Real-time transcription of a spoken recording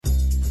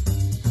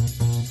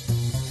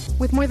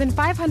With more than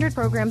 500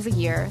 programs a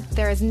year,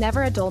 there is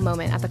never a dull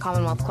moment at the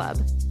Commonwealth Club.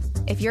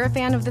 If you're a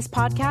fan of this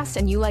podcast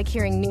and you like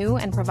hearing new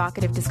and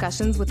provocative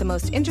discussions with the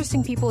most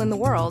interesting people in the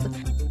world,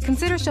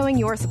 consider showing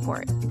your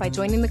support by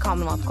joining the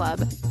Commonwealth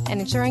Club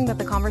and ensuring that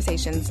the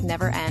conversations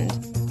never end.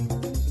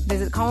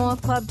 Visit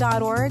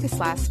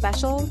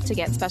commonwealthclub.org/special to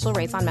get special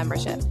rates on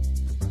membership.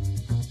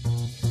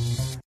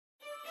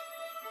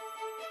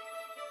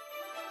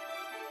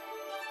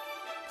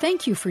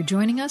 Thank you for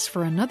joining us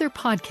for another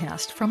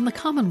podcast from the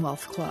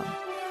Commonwealth Club.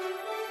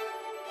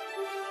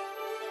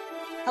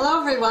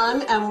 Hello,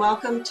 everyone, and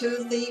welcome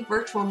to the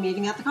virtual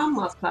meeting at the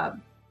Commonwealth Club.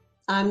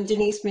 I'm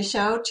Denise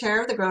Michaud,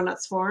 Chair of the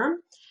Grown-Ups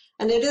Forum,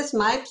 and it is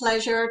my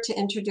pleasure to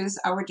introduce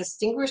our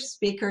distinguished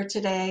speaker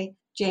today,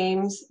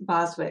 James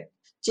Bostwick.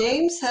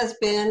 James has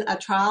been a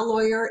trial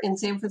lawyer in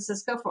San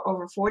Francisco for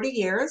over 40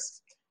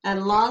 years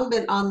and long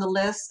been on the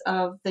list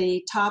of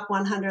the top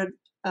 100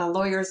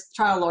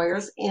 trial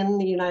lawyers in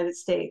the United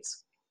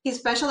States. He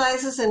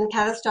specializes in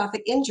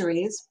catastrophic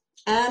injuries,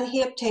 and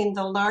he obtained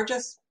the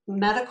largest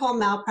medical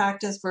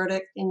malpractice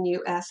verdict in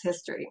U.S.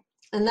 history.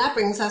 And that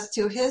brings us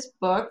to his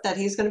book that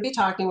he's going to be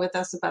talking with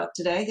us about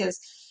today, his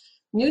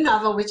new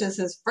novel, which is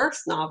his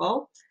first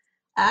novel,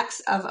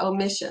 Acts of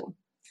Omission.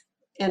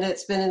 And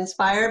it's been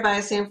inspired by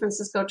a San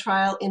Francisco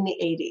trial in the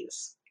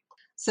 80s.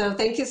 So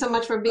thank you so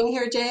much for being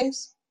here,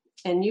 James.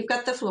 And you've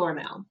got the floor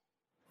now.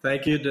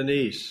 Thank you,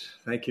 Denise.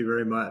 Thank you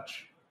very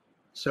much.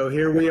 So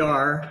here we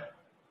are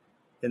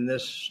in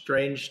this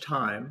strange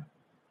time.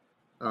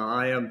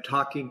 I am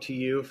talking to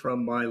you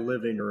from my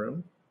living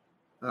room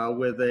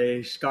with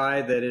a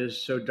sky that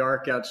is so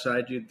dark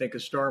outside you'd think a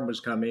storm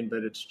was coming,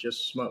 but it's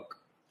just smoke.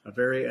 A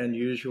very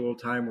unusual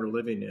time we're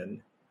living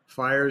in.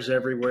 Fires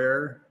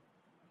everywhere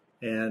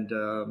and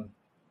a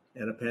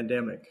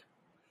pandemic.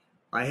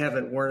 I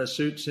haven't worn a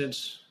suit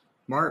since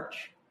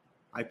March.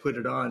 I put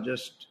it on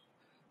just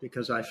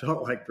because I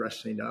felt like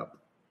dressing up,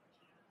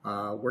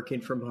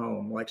 working from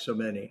home like so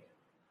many.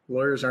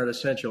 Lawyers aren't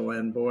essential,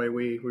 and boy,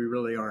 we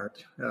really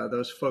aren't.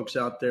 Those folks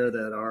out there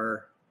that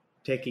are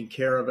taking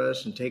care of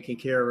us and taking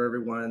care of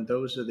everyone,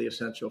 those are the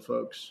essential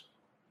folks.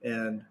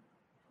 And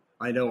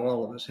I know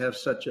all of us have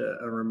such a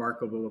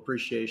remarkable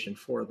appreciation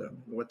for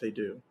them and what they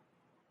do.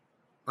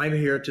 I'm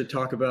here to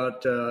talk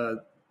about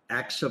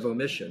Acts of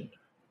Omission.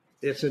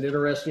 It's an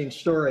interesting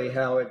story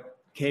how it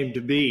came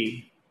to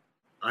be.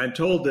 I'm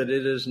told that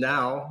it is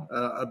now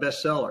a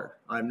bestseller.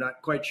 I'm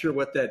not quite sure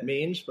what that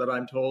means, but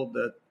I'm told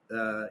that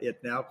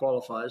it now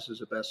qualifies as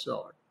a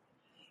bestseller.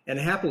 And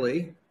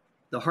happily,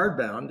 the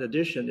hardbound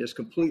edition is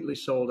completely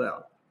sold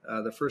out.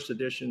 The first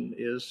edition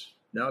is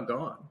now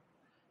gone.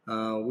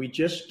 We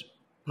just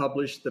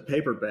published the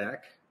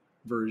paperback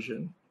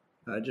version.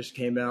 Just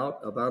came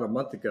out about a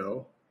month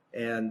ago.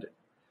 And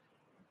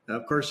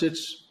of course,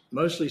 it's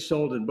mostly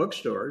sold in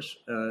bookstores.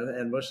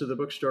 And most of the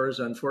bookstores,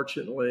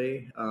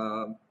 unfortunately,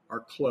 are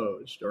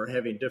closed or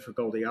having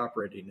difficulty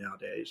operating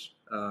nowadays.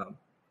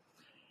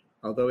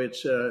 Although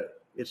it's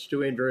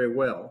doing very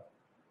well.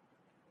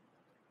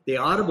 The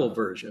Audible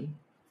version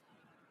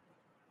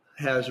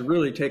has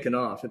really taken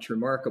off. It's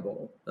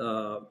remarkable.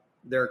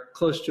 There are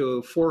close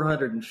to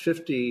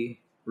 450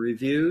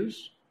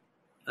 reviews,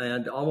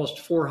 and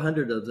almost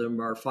 400 of them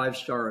are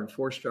 5-star and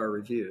 4-star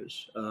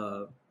reviews.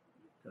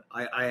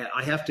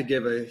 I have to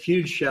give a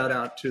huge shout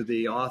out to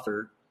the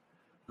author,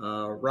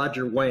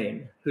 Roger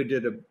Wayne, who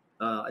did the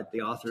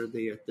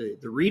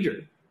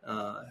reader,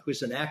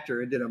 who's an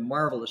actor and did a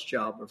marvelous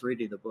job of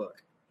reading the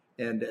book,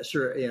 and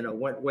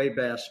went way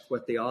past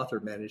what the author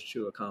managed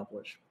to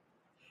accomplish.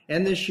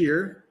 And this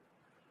year,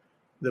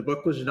 the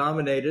book was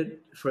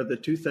nominated for the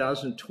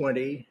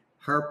 2020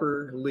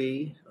 Harper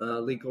Lee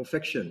Legal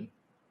Fiction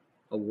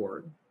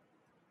Award.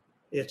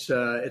 It's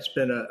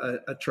been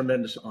a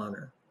tremendous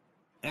honor.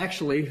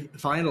 Actually,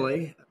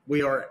 finally,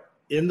 we are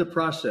in the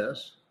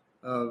process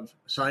of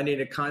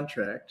signing a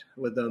contract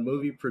with a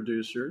movie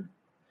producer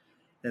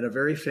and a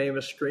very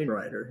famous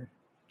screenwriter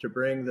to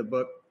bring the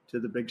book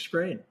to the big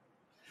screen.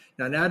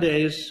 Now,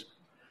 nowadays,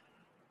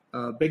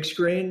 big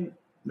screen,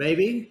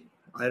 maybe,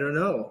 I don't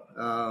know.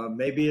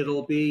 Maybe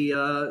it'll be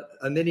a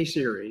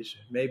miniseries.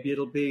 Maybe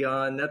it'll be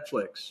on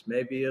Netflix.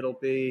 Maybe it'll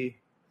be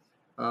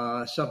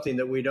something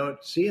that we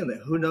don't see in there.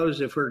 Who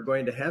knows if we're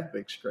going to have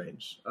big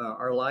screens?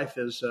 Our life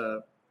is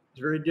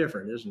very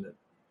different, isn't it?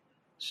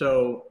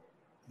 So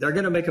they're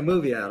going to make a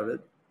movie out of it,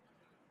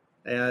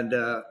 and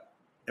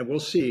we'll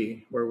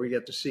see where we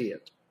get to see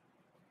it.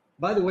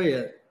 By the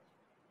way,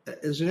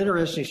 there's an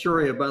interesting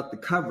story about the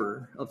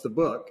cover of the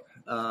book.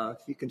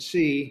 If you can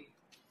see,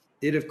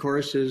 it, of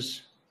course,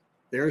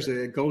 there's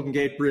a Golden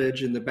Gate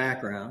Bridge in the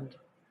background.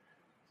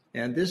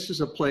 And this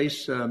is a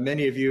place,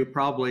 many of you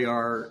probably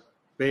are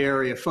Bay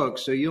Area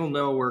folks, so you'll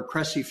know where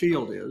Cressy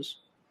Field is.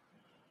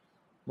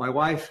 My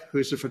wife,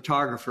 who's a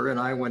photographer, and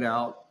I went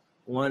out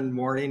one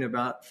morning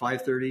about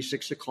 5:30,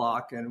 6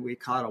 o'clock, and we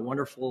caught a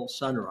wonderful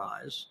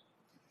sunrise.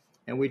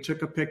 And we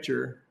took a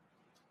picture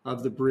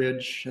of the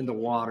bridge and the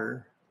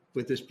water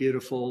with this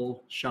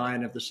beautiful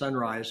shine of the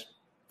sunrise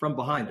from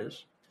behind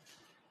us.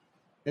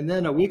 And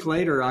then a week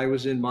later, I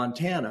was in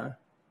Montana,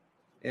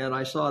 and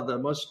I saw the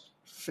most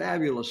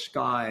fabulous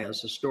sky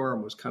as the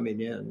storm was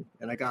coming in,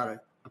 and I got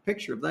a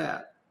picture of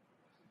that.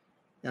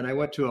 And I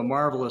went to a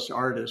marvelous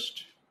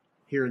artist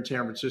here in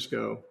San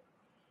Francisco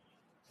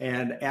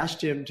and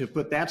asked him to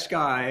put that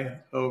sky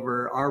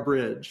over our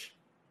bridge,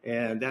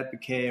 and that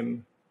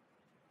became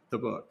the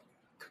book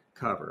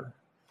cover.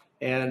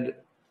 And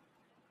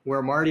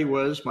where Marty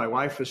was, my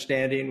wife was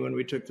standing when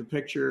we took the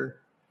picture.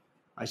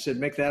 I said,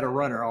 make that a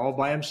runner all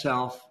by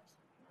himself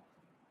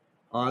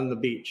on the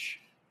beach,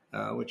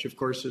 which of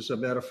course is a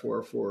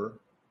metaphor for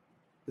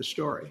the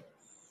story.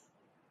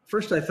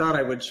 First, I thought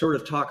I would sort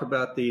of talk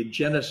about the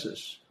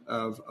genesis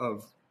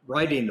of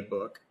writing the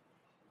book.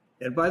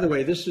 And by the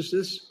way,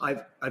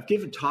 I've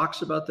given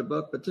talks about the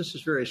book, but this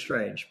is very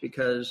strange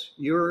because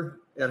you're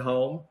at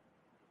home,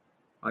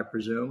 I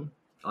presume.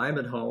 I'm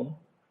at home.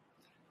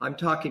 I'm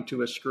talking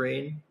to a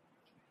screen.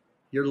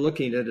 You're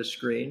looking at a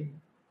screen.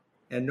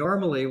 And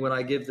normally when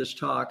I give this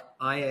talk,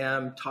 I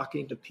am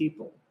talking to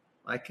people.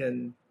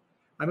 I'm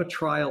a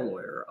trial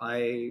lawyer.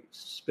 I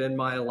spend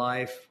my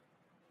life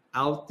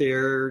out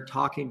there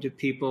talking to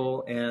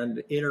people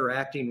and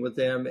interacting with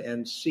them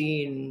and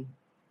seeing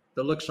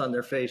the looks on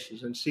their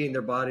faces and seeing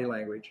their body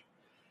language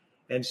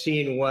and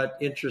seeing what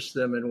interests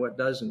them and what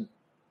doesn't.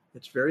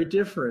 It's very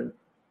different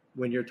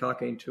when you're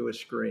talking to a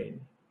screen.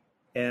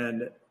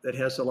 And it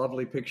has a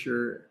lovely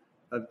picture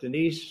of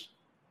Denise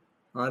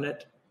on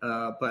it,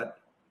 but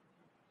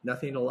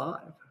nothing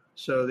alive.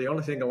 So the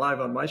only thing alive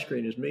on my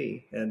screen is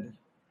me, and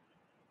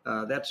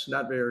that's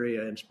not very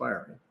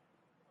inspiring.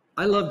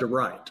 I love to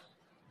write,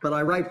 but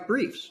I write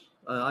briefs.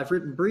 I've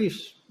written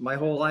briefs my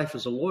whole life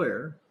as a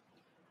lawyer,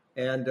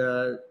 and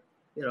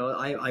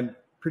I'm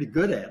pretty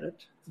good at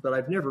it, but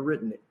I've never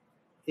written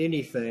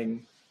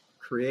anything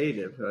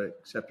creative,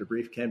 except a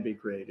brief can be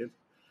creative.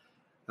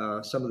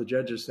 Some of the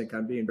judges think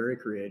I'm being very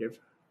creative.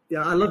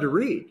 Yeah, I love to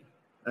read.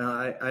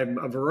 I'm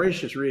a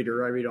voracious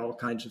reader. I read all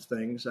kinds of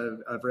things.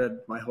 I've read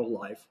my whole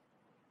life.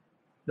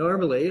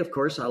 Normally, of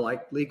course, I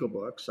like legal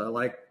books. I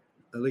like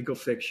legal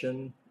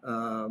fiction.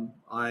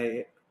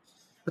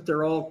 But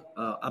they're all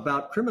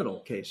about criminal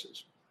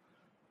cases.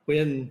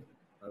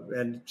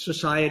 And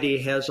society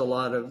has a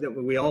lot of that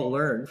we all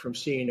learn from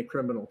seeing a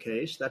criminal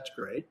case. That's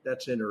great.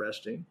 That's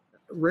interesting.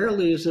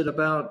 Rarely is it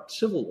about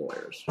civil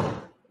lawyers.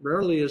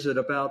 Rarely is it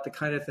about the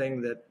kind of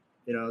thing that,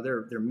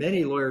 there are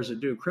many lawyers that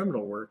do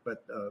criminal work,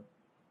 but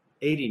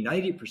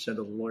 80-90% of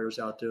the lawyers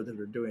out there that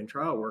are doing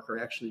trial work are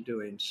actually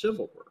doing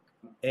civil work.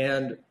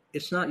 And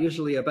it's not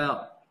usually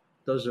about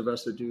those of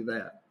us that do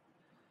that.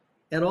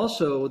 And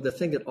also the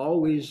thing that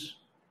always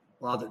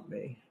bothered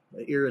me,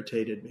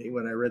 irritated me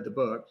when I read the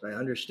book, I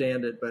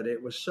understand it, but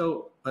it was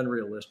so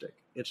unrealistic.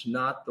 It's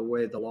not the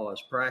way the law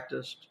is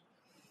practiced.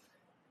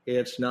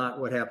 It's not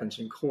what happens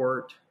in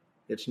court.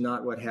 It's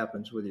not what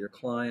happens with your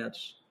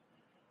clients.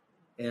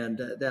 And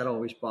that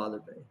always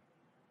bothered me.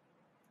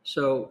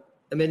 So,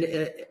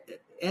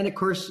 and of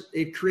course,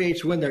 it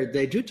creates, when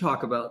they do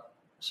talk about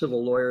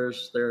civil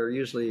lawyers, they're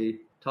usually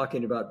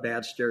talking about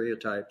bad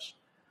stereotypes.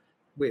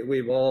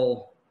 We've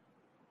all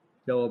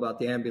know about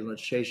the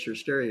ambulance chaser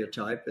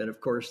stereotype. And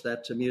of course,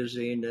 that's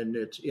amusing and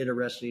it's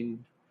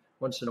interesting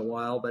once in a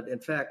while. But in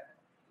fact,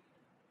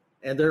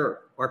 and there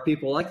are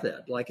people like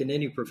that, like in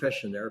any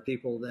profession, there are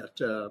people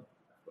that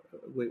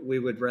we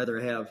would rather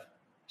have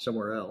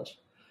somewhere else.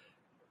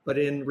 But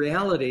in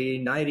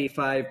reality,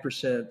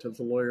 95% of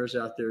the lawyers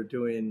out there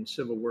doing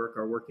civil work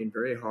are working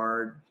very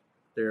hard.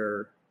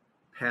 They're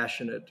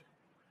passionate.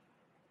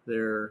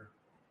 They're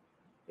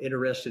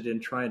interested in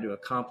trying to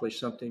accomplish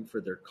something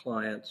for their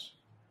clients.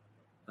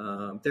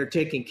 They're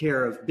taking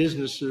care of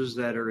businesses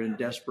that are in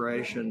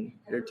desperation.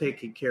 They're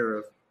taking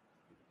care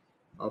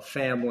of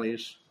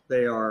families.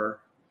 They are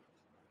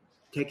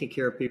taking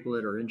care of people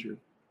that are injured.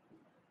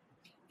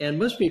 And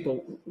most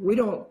people,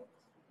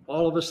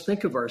 all of us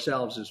think of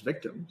ourselves as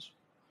victims.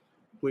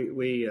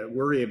 We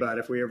worry about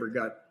if we ever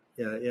got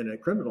in a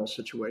criminal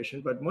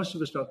situation, but most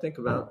of us don't think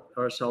about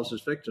ourselves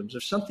as victims.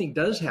 If something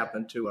does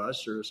happen to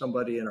us or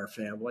somebody in our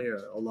family or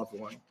a loved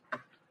one,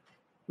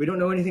 we don't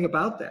know anything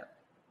about that.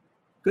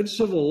 Good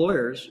civil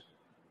lawyers,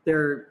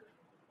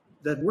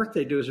 that work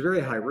they do is very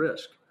high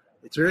risk.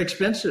 It's very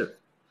expensive.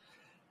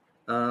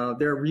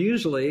 They're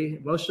usually,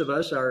 most of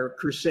us are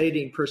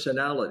crusading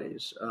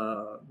personalities.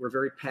 We're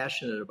very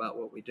passionate about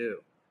what we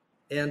do.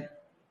 And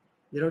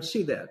you don't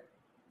see that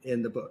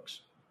in the books.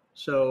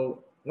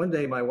 So one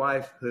day my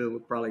wife, who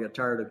probably got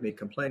tired of me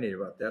complaining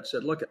about that,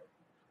 said, look,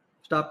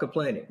 stop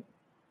complaining.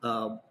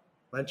 Why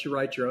don't you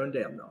write your own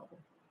damn novel?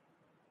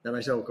 And I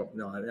said, oh,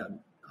 no,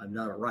 I'm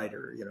not a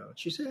writer.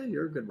 She said, yeah,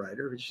 you're a good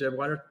writer. She said,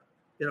 why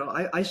don't,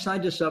 I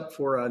signed us up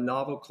for a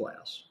novel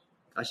class.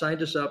 I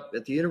signed us up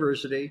at the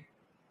university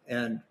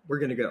and we're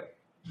going to go.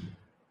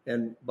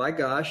 And by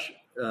gosh,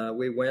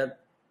 we went,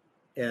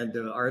 and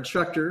our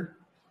instructor,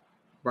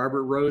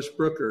 Barbara Rose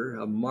Brooker,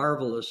 a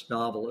marvelous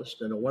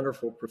novelist and a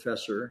wonderful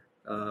professor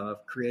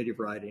of creative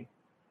writing,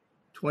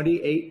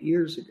 28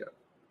 years ago,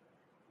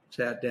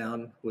 sat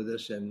down with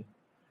us in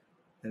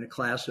a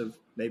class of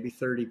maybe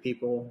 30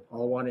 people,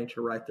 all wanting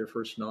to write their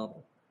first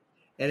novel.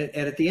 And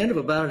at the end of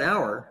about an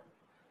hour,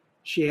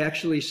 she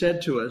actually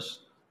said to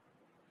us,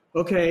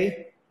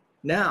 okay,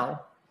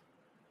 now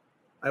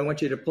I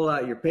want you to pull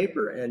out your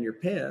paper and your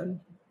pen,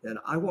 and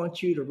I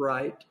want you to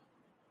write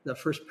the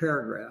first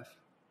paragraph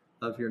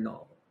of your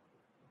novel.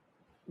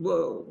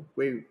 Whoa,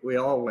 we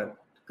all went,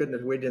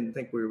 goodness, we didn't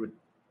think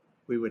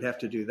we would have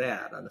to do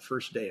that on the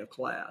first day of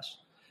class.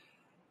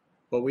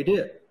 But we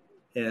did.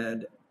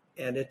 And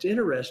it's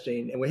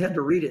interesting, and we had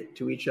to read it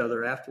to each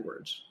other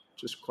afterwards,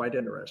 which is quite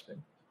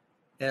interesting.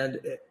 And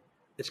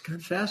it's kind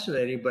of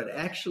fascinating, but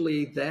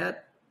actually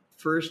that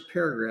first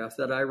paragraph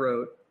that I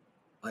wrote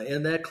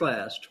in that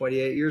class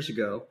 28 years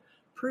ago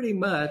pretty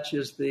much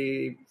is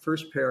the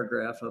first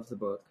paragraph of the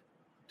book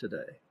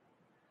today.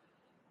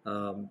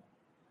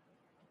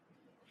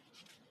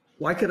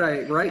 Why could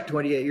I write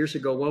 28 years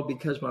ago? Well,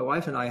 because my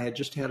wife and I had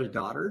just had a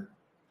daughter.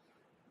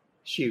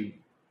 She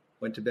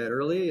went to bed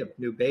early, a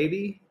new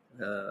baby.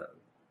 We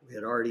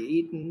had already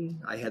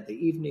eaten. I had the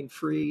evening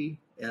free,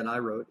 and I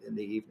wrote in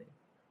the evening.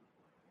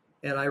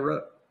 And I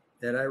wrote,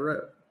 and I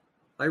wrote.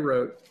 I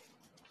wrote,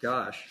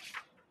 gosh,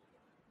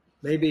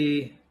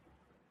 maybe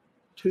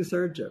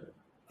 2/3 of it.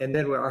 And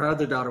then our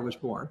other daughter was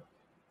born,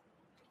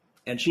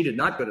 and she did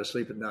not go to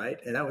sleep at night,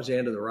 and that was the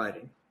end of the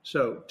writing.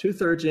 So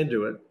 2/3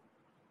 into it,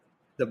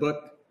 the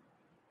book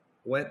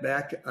went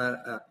back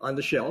on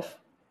the shelf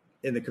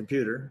in the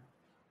computer,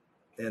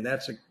 and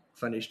that's a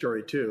funny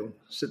story too.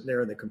 Sitting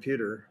there in the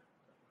computer,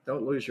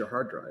 don't lose your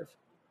hard drive,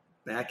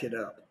 back it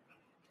up.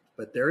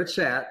 But there it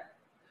sat,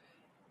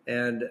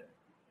 and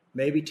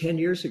maybe 10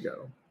 years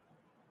ago,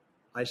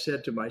 I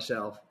said to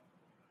myself,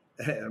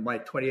 my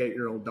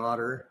 28-year-old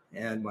daughter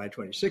and my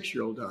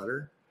 26-year-old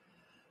daughter,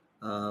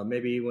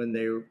 maybe when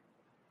the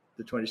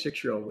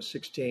 26-year-old was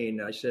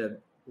 16, I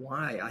said,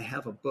 why? I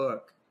have a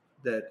book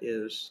that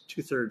is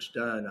 2/3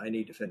 done. I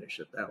need to finish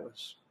it. That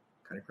was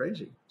kind of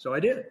crazy. So I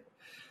did.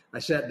 I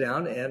sat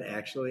down and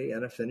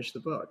I finished the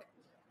book.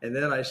 And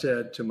then I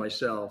said to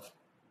myself,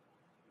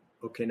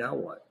 okay, now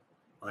what?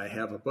 I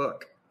have a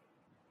book.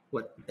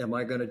 What am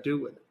I going to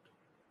do with it?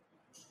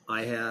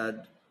 I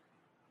had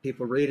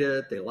people read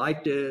it. They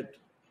liked it.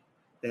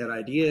 They had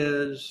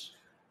ideas.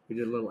 We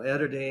did a little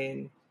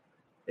editing.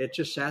 It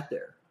just sat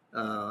there.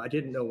 I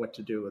didn't know what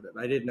to do with it.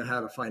 I didn't know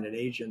how to find an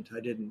agent. I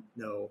didn't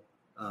know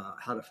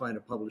how to find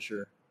a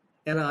publisher.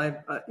 And I'm,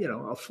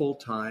 a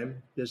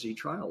full-time busy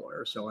trial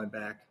lawyer. So I'm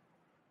back.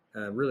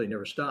 Really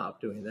never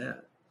stopped doing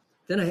that.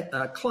 Then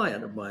a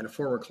client of mine, a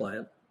former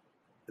client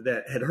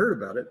that had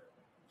heard about it,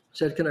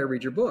 said, can I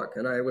read your book?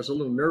 And I was a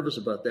little nervous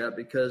about that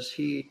because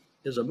he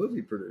is a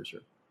movie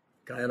producer,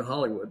 guy in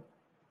Hollywood.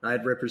 I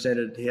had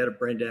represented, he had a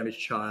brain damaged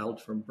child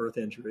from birth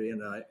injury,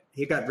 and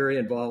he got very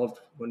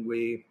involved when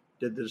we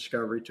did the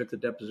discovery, took the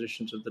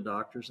depositions of the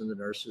doctors and the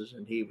nurses,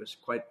 and he was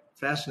quite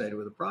fascinated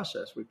with the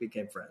process. We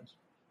became friends.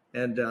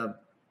 And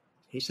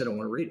he said, I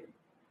want to read it.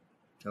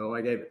 So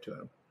I gave it to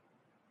him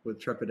with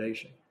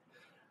trepidation.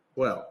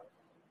 Well,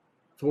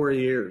 4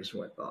 years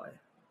went by,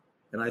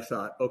 and I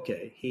thought,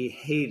 okay, he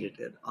hated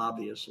it,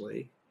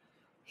 obviously.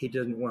 He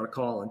didn't want to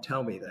call and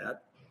tell me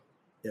that.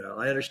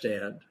 I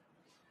understand.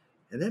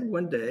 And then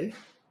one day,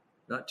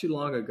 not too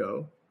long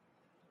ago,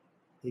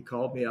 he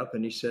called me up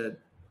and he said,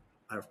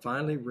 I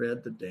finally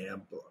read the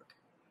damn book.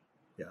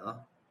 Yeah,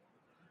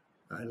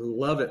 I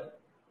love it.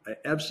 I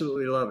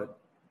absolutely love it.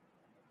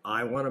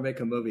 I want to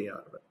make a movie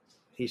out of it.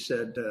 He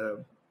said,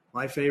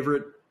 my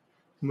favorite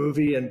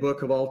movie and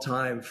book of all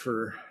time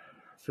for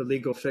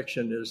legal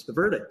fiction is The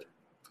Verdict.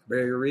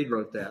 Barry Reed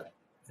wrote that.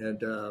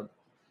 And of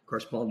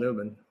course, Paul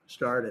Newman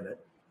starred in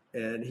it.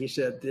 And he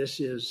said,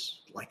 this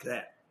is like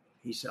that.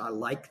 He said, I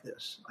like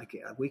this.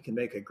 We can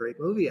make a great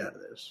movie out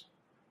of this.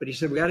 But he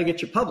said, we got to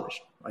get you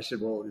published. I said,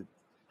 well,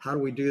 how do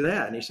we do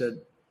that? And he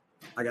said,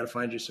 I got to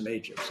find you some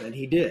agents. And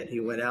he did. He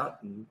went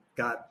out and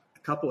got a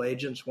couple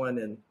agents, one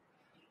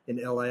in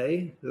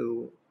LA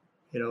who,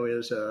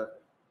 is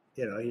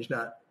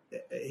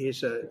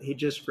he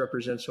just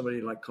represents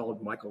somebody like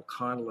called Michael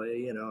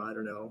Connelly, I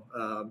don't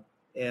know.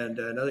 And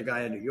another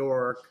guy in New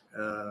York.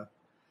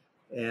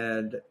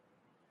 And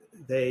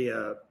they,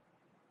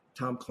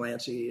 Tom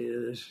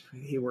Clancy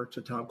he worked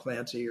with Tom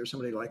Clancy or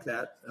somebody like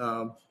that.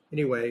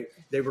 Anyway,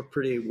 they were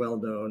pretty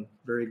well-known,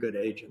 very good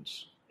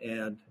agents.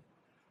 And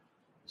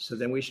so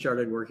then we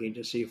started working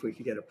to see if we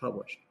could get it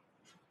published.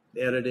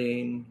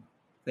 Editing,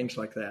 things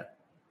like that.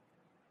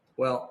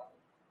 Well,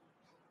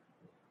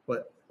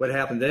 what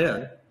happened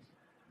then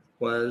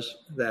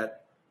was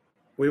that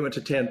we went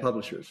to 10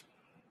 publishers,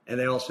 and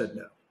they all said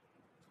no.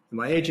 And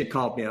my agent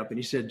called me up, and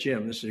he said,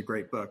 Jim, this is a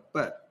great book.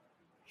 But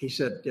he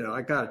said,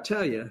 I got to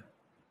tell you,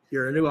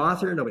 you're a new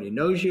author. Nobody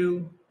knows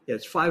you.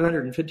 It's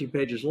 550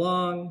 pages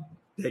long.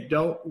 They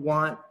don't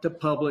want to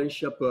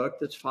publish a book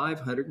that's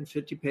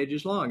 550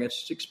 pages long.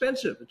 It's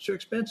expensive. It's too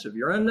expensive.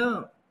 You're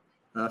unknown.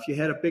 If you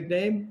had a big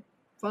name,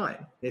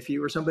 fine. If you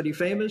were somebody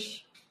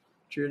famous,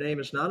 but your name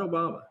is not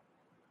Obama,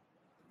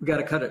 we got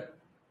to cut it.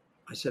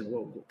 I said,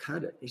 well, we'll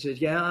cut it. He said,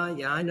 yeah,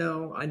 I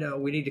know.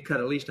 We need to cut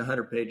at least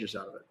 100 pages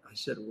out of it. I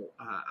said,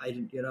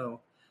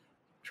 well,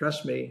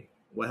 trust me,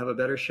 we'll have a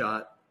better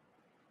shot.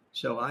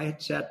 So I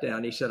sat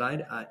down. He said,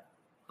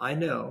 I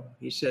know.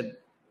 He said,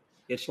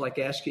 it's like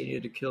asking you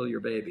to kill your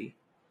baby.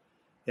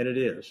 And it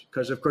is.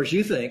 Because, of course,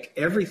 you think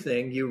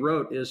everything you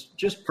wrote is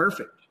just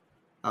perfect.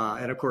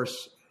 And, of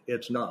course,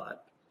 it's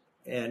not.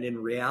 And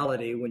in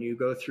reality, when you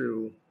go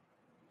through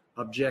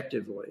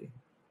objectively,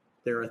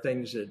 there are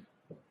things that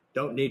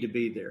don't need to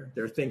be there.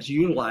 There are things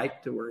you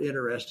liked that were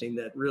interesting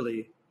that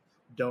really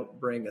don't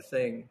bring a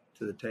thing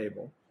to the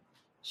table.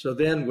 So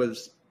then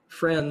with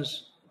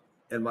friends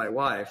and my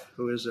wife,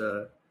 who is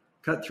a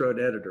cutthroat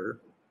editor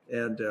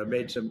and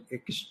made some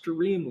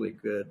extremely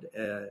good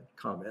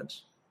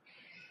comments,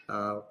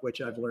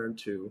 which I've learned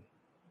to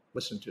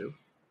listen to,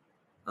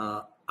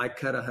 I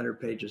cut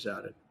 100 pages out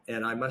of it.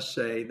 And I must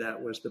say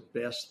that was the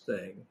best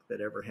thing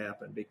that ever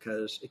happened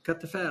because it cut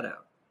the fat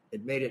out.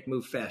 It made it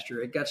move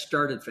faster. It got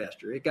started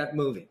faster. It got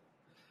moving.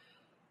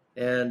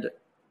 And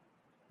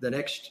the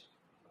next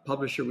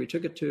publisher we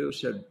took it to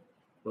said,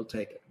 we'll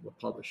take it. We'll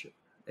publish it.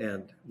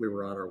 And we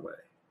were on our way.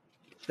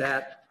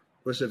 That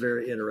was a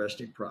very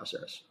interesting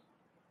process.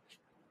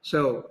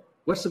 So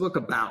what's the book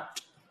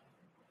about?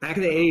 Back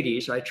in the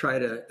 80s, I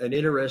tried an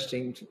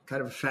interesting,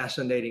 kind of a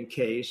fascinating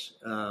case.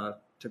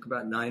 Took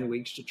about 9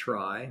 weeks to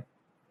try.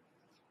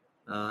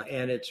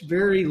 And it's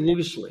very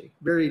loosely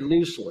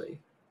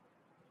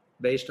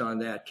based on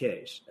that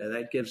case. And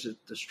that gives it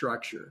the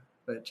structure.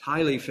 But it's a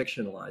highly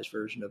fictionalized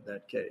version of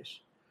that case.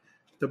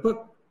 The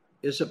book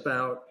is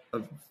about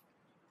a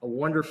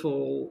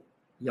wonderful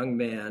young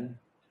man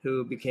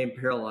who became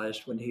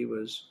paralyzed when he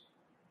was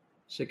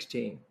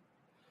 16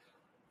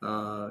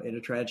 in a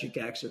tragic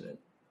accident,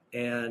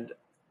 and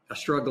a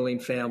struggling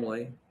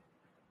family.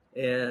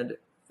 And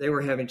they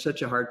were having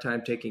such a hard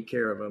time taking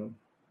care of him.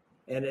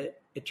 And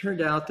it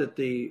turned out that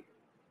he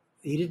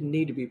didn't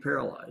need to be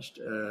paralyzed.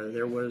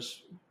 There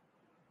was,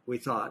 we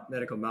thought,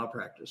 medical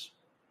malpractice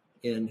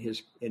in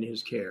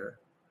his care.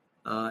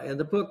 And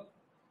the book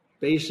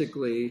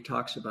basically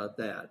talks about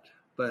that,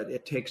 but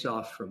it takes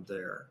off from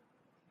there.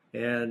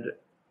 And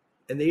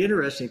the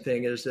interesting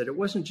thing is that it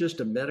wasn't just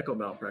a medical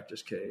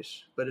malpractice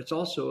case, but it's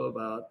also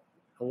about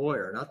a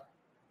lawyer,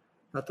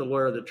 not the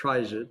lawyer that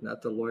tries it,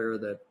 not the lawyer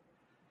that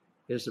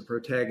is the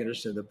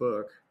protagonist in the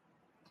book,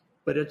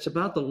 but it's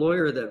about the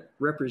lawyer that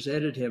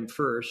represented him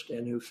first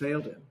and who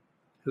failed him,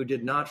 who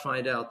did not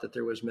find out that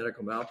there was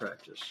medical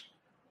malpractice,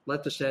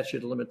 let the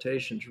statute of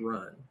limitations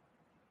run,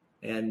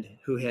 and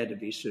who had to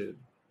be sued.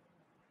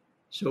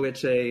 So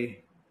it's a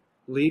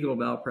legal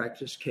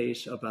malpractice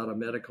case about a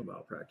medical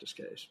malpractice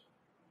case.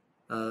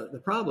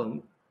 The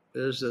problem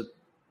is that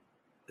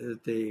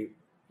the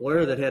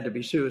lawyer that had to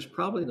be sued is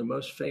probably the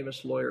most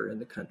famous lawyer in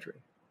the country,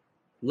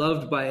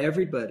 loved by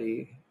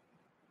everybody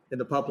in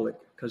the public,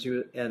 because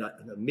and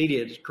the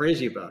media is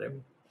crazy about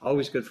him,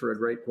 always good for a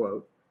great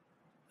quote,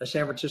 a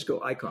San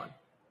Francisco icon,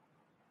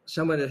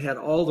 someone that had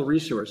all the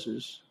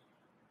resources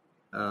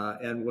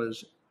and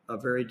was a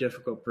very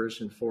difficult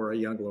person for a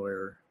young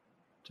lawyer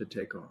to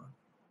take on,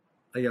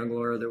 a young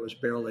lawyer that was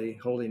barely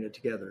holding it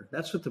together.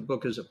 That's what the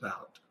book is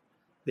about.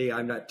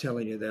 I'm not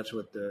telling you that's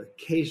what the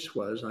case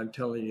was. I'm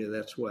telling you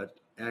that's what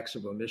Acts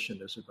of Omission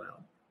is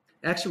about.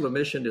 Acts of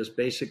Omission is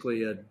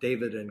basically a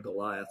David and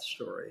Goliath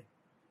story.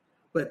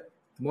 But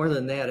more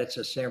than that, it's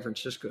a San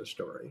Francisco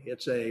story.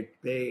 It's a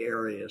Bay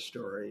Area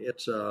story.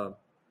 It's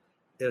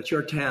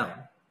your town,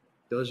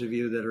 those of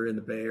you that are in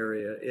the Bay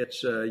Area.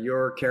 It's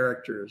your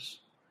characters.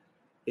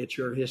 It's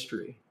your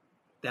history.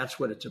 That's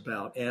what it's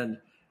about. And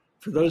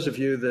for those of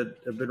you that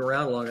have been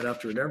around long enough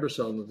to remember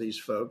some of these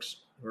folks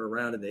who were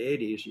around in the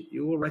 80s,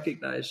 you will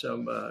recognize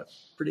some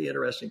pretty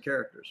interesting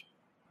characters.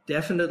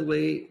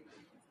 Definitely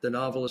the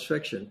novel is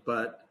fiction,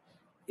 but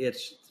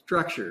its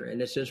structure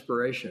and its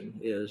inspiration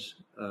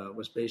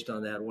was based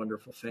on that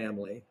wonderful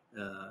family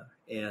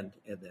and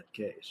that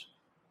case.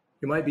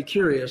 You might be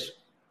curious,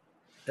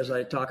 as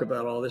I talk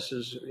about all this,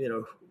 is,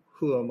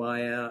 who am I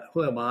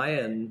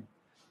and,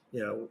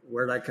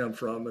 where did I come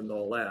from and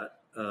all that.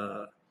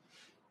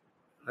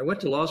 I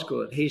went to law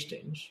school at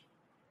Hastings,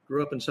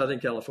 grew up in Southern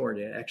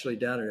California, actually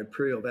down in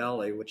Imperial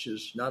Valley, which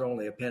is not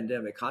only a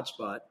pandemic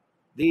hotspot,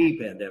 the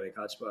pandemic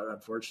hotspot,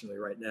 unfortunately,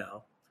 right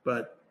now,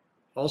 but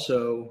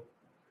also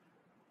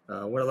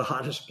one of the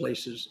hottest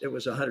places. It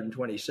was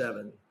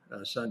 127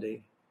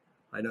 Sunday.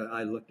 I know,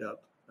 I looked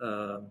up.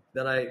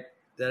 Then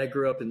I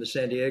grew up in the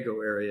San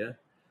Diego area,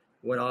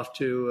 went off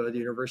to the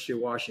University of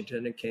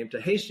Washington and came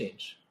to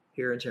Hastings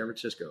here in San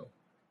Francisco,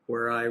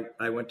 where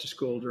I went to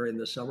school during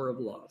the summer of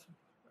love.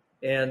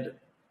 And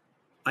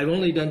I've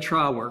only done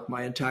trial work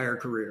my entire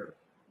career.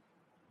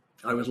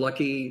 I was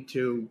lucky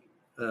to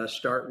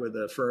start with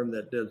a firm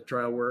that did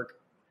trial work.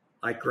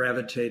 I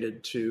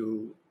gravitated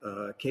to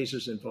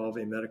cases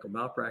involving medical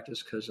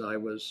malpractice because I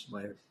was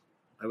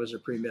a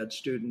pre-med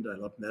student. I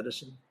loved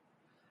medicine.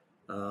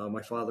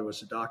 My father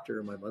was a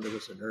doctor. My mother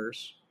was a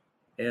nurse.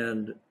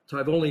 And so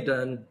I've only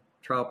done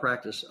trial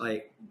practice.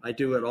 I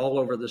do it all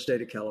over the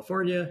state of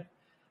California.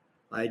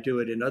 I do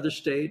it in other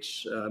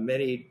states.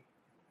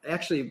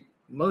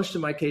 Most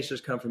of my cases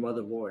come from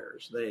other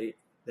lawyers.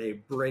 They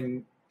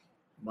bring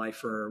my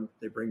firm,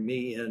 they bring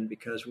me in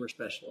because we're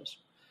specialists.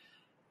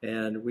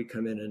 and we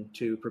come in and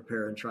to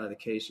prepare and try the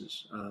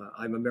cases.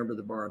 I'm a member of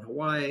the bar in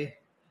Hawaii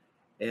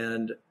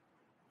and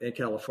in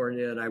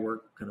California, and I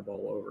work kind of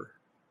all over.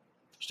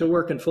 Still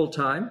working full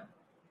time,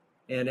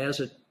 and as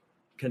a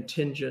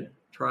contingent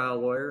trial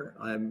lawyer,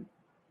 I'm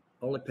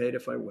only paid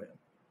if I win.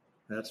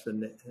 That's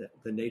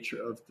the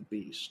nature of the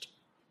beast.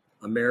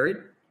 I'm married,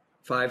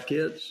 5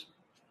 kids.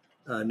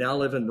 Now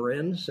live in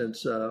Marin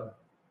since the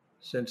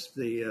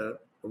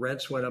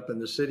rents went up in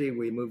the city.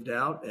 We moved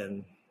out,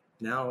 and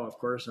now, of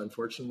course,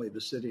 unfortunately,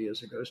 the city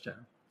is a ghost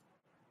town.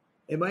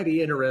 It might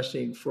be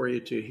interesting for you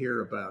to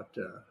hear about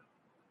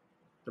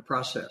the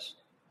process,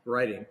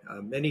 writing.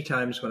 Many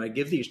times when I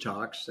give these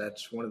talks,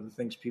 that's one of the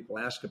things people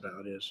ask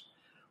about is,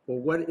 well,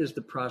 what is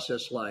the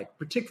process like,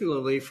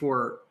 particularly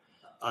for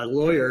a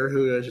lawyer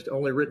who has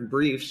only written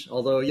briefs,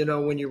 although,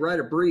 when you write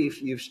a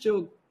brief, you've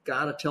still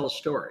got to tell a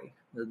story.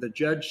 The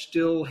judge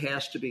still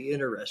has to be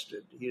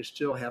interested. You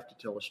still have to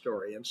tell a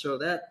story. And so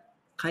that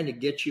kind of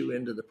gets you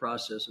into the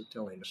process of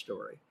telling a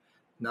story.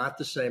 Not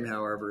the same,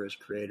 however, as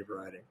creative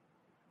writing.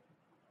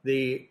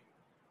 The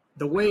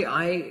way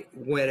I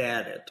went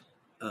at it,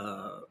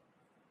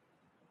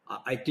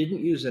 I didn't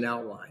use an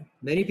outline.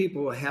 Many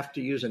people have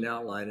to use an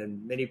outline,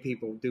 and many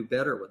people do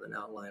better with an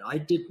outline. I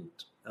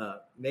didn't.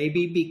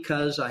 Maybe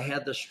because I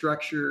had the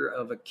structure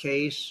of a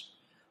case,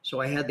 so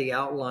I had the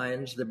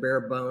outlines, the bare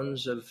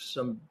bones of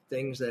some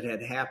things that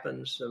had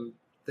happened, some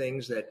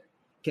things that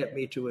kept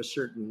me to a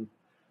certain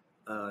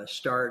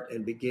start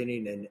and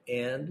beginning and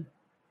end.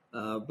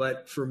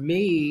 But for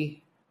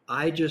me,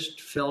 I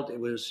just felt it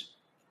was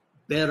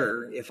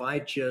better if I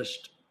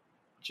just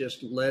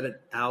let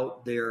it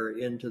out there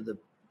into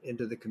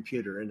the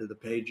computer, into the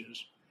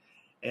pages,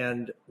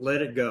 and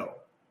let it go.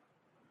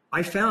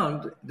 I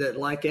found that,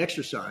 like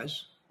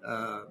exercise,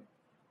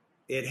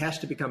 it has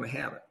to become a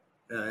habit.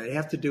 You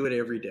have to do it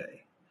every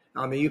day.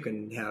 I mean, you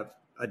can have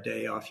a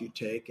day off you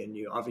take, and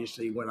you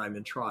obviously, when I'm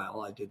in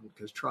trial, I didn't,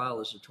 because trial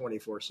is a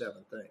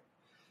 24/7 thing.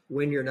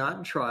 When you're not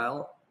in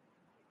trial,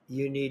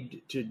 you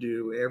need to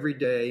do every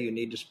day, you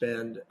need to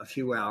spend a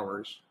few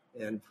hours.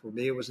 And for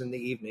me, it was in the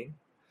evening.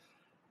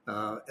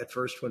 At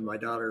first, when my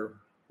daughter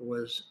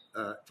was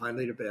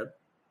finally to bed,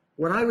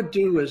 what I would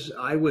do is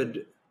I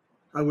would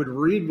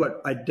read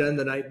what I'd done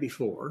the night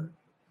before.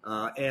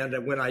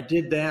 And when I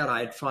did that,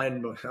 I'd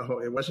find,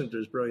 it wasn't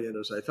as brilliant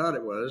as I thought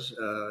it was.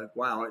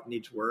 Wow, it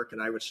needs work.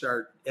 And I would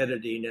start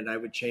editing, and I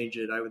would change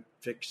it. I would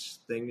fix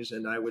things,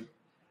 and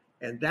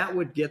that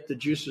would get the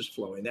juices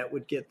flowing. That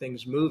would get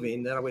things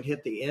moving. Then I would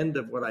hit the end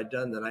of what I'd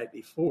done the night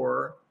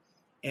before,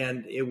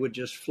 and it would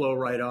just flow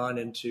right on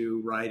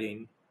into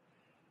writing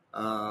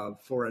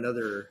for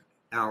another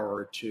hour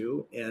or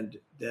two. And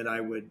then I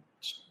would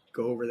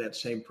go over that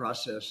same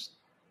process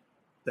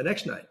the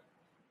next night.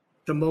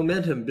 The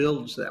momentum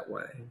builds that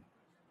way.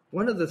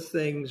 One of the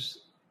things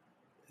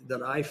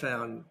that I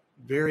found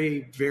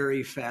very,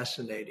 very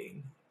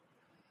fascinating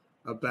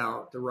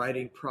about the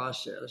writing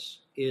process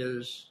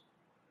is,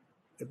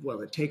 well,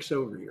 it takes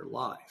over your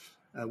life.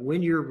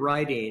 When you're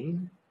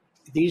writing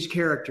these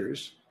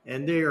characters,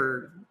 and they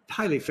are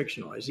highly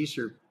fictionalized, these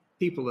are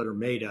people that are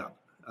made up,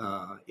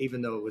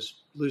 even though it was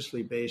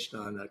loosely based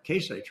on a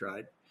case I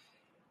tried.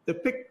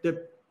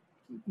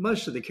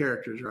 Most of the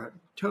characters are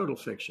total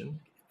fiction,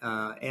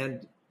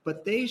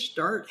 but they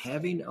start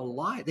having a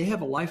life. They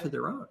have a life of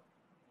their own,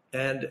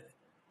 and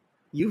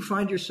you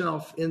find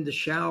yourself in the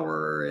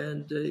shower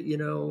and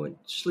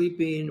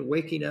sleeping,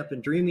 waking up,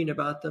 and dreaming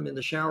about them in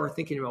the shower,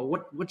 thinking about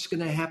what's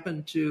going to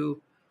happen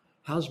to,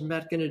 how's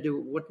Matt going to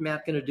do, what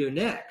Matt going to do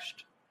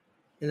next,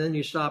 and then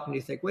you stop and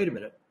you think, wait a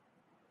minute,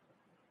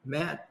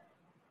 Matt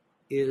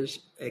is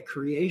a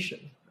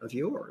creation of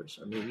yours.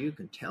 I mean, you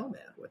can tell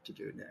Matt what to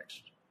do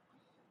next.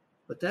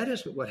 But that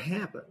isn't what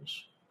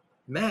happens.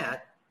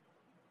 Matt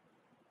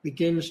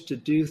begins to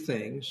do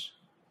things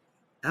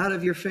out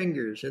of your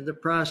fingers in the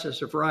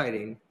process of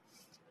writing.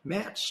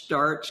 Matt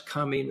starts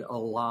coming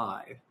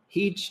alive.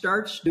 He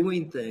starts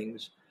doing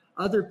things.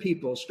 Other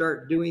people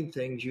start doing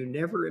things you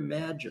never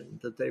imagined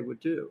that they would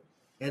do.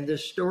 And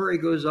this story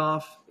goes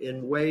off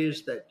in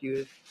ways that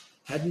you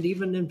hadn't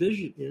even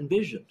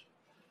envisioned.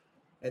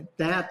 And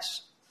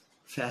that's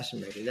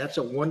fascinating. That's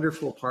a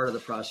wonderful part of the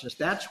process.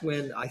 That's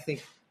when I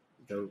think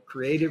the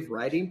creative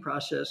writing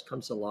process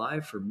comes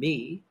alive for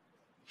me.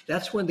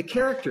 That's when the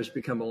characters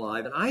become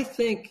alive. And I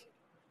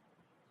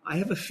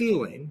have a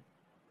feeling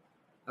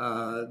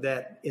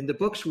that in the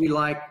books we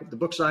like, the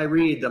books I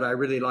read that I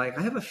really like,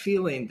 I have a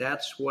feeling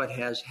that's what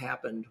has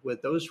happened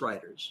with those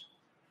writers.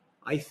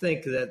 I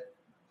think that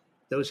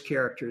those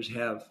characters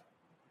have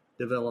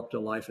developed a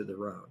life of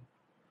their own.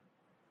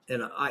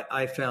 And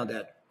I found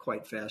that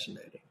quite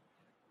fascinating.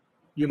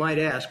 You might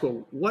ask,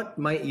 well, what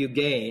might you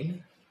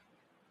gain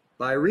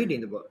by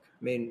reading the book?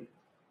 I mean,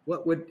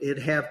 what would it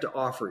have to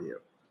offer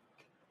you?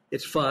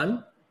 It's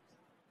fun.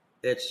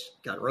 It's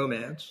got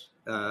romance.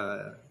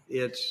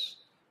 It's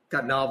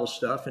got novel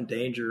stuff and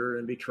danger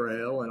and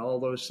betrayal and all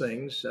those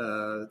things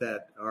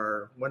that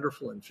are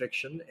wonderful in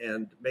fiction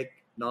and make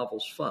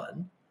novels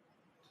fun.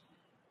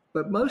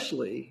 But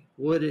mostly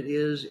what it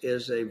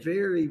is a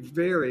very,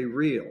 very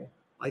real,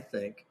 I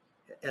think,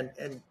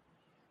 and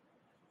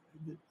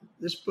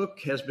this book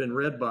has been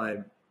read by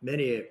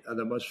many of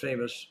the most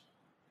famous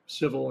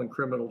civil and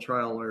criminal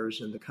trial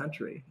lawyers in the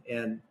country.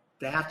 And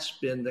that's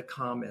been the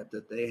comment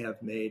that they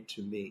have made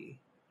to me,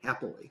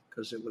 happily,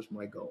 because it was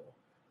my goal.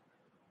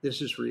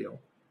 This is real.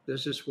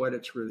 This is what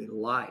it's really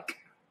like.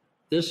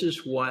 This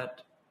is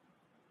what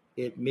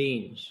it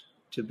means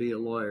to be a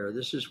lawyer.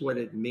 This is what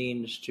it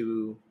means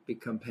to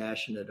become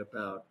passionate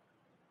about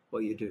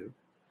what you do.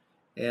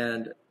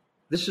 And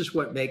this is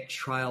what makes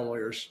trial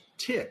lawyers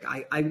tick.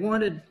 I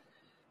wanted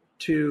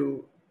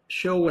to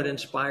show what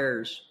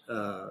inspires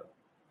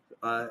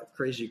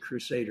crazy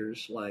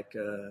crusaders like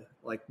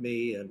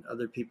me and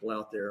other people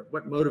out there,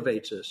 what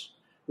motivates us,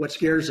 what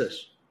scares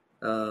us,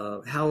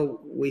 how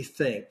we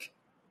think,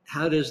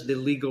 how does the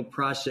legal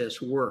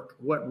process work,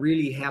 what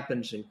really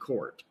happens in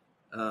court,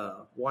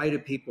 why do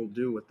people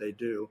do what they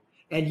do,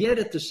 and yet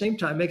at the same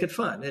time make it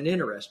fun and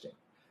interesting,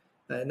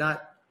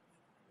 not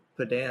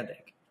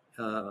pedantic.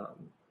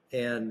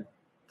 And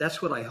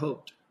that's what I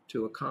hoped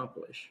to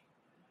accomplish.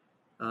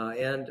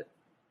 And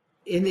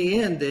in the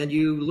end, then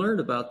you learn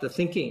about the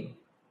thinking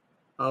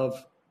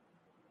of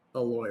a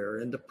lawyer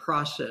and the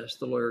process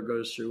the lawyer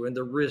goes through and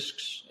the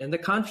risks and the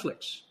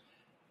conflicts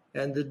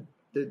and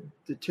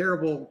the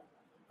terrible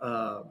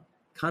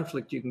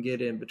conflict you can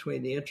get in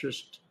between the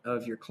interest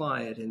of your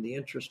client and the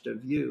interest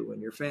of you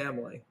and your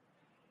family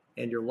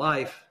and your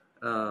life,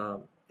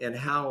 and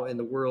how in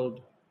the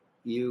world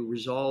you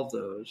resolve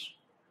those.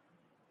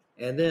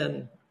 And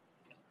then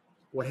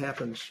what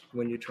happens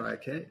when you try a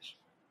case.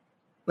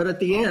 But at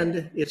the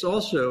end, it's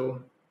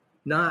also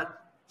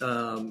not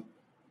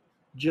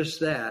just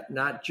that,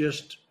 not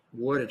just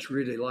what it's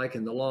really like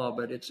in the law,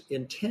 but it's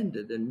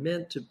intended and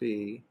meant to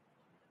be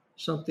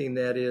something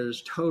that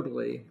is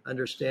totally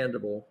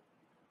understandable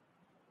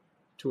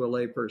to a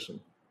layperson.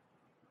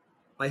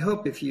 I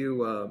hope if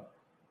you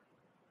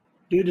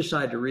do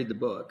decide to read the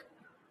book,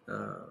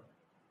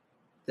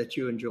 that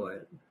you enjoy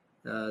it,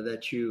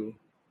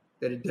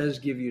 that it does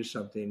give you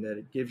something, that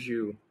it gives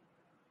you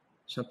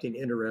something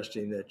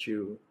interesting that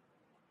you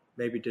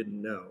maybe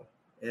didn't know.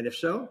 And if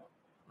so,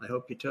 I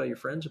hope you tell your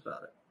friends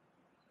about it.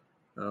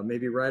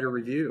 Maybe write a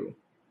review.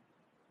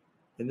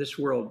 In this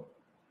world,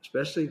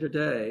 especially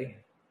today,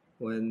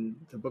 when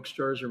the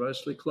bookstores are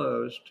mostly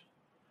closed,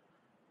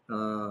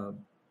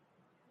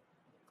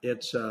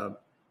 it's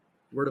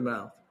word of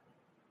mouth.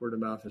 Word of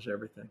mouth is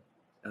everything.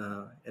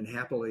 And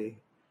happily,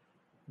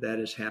 that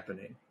is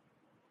happening.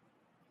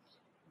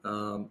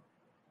 I'm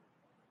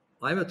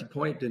at the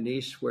point,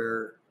 Denise,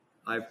 where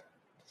I've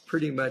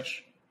pretty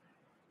much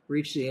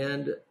reached the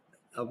end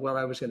of what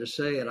I was going to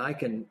say, and I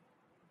can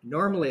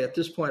normally at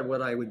this point,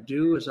 what I would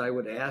do is I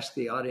would ask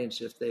the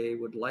audience if they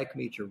would like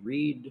me to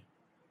read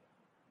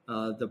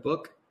the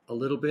book a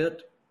little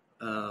bit,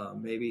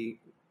 maybe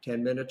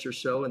 10 minutes or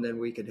so, and then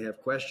we could have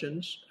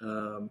questions.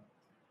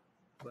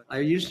 But I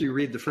usually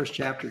read the first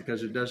chapter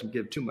because it doesn't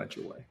give too much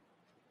away.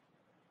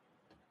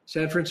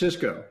 San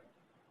Francisco,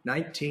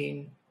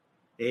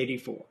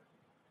 1984.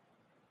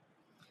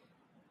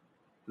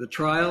 The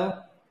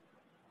trial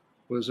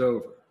was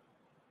over.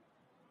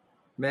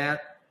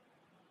 Matt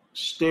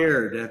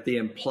stared at the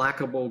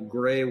implacable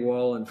gray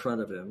wall in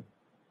front of him,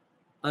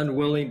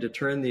 unwilling to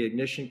turn the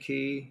ignition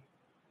key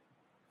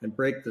and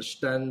break the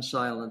stunned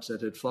silence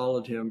that had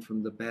followed him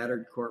from the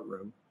battered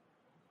courtroom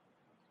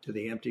to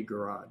the empty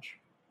garage.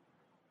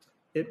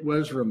 It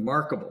was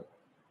remarkable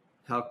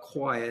how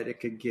quiet it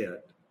could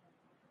get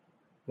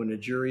when a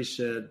jury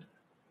said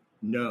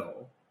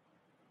no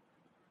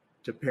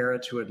to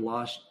parents who had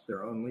lost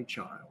their only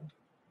child.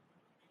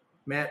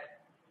 Matt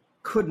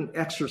couldn't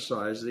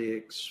exercise the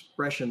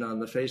expression on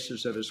the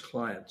faces of his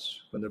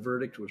clients when the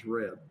verdict was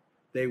read.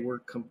 They were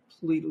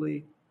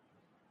completely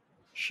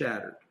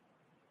shattered.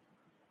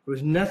 There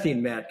was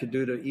nothing Matt could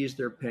do to ease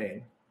their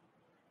pain.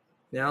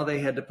 Now they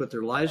had to put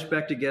their lives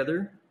back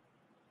together,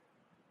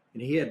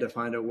 and he had to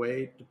find a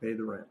way to pay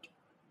the rent.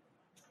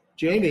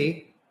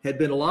 Jamie had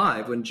been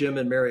alive when Jim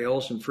and Mary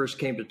Olson first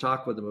came to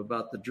talk with him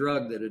about the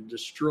drug that had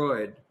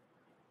destroyed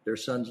their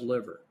son's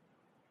liver.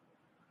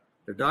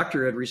 Their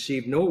doctor had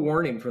received no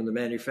warning from the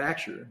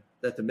manufacturer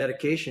that the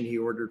medication he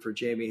ordered for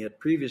Jamie had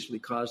previously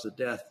caused the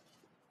death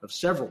of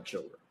several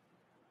children.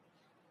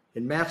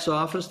 In Matt's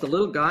office, the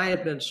little guy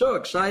had been so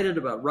excited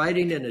about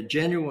riding in a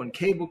genuine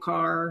cable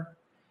car.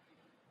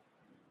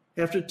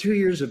 After 2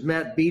 years of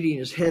Matt beating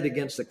his head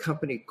against the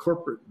company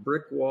corporate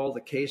brick wall, the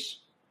case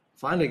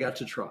finally got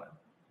to trial.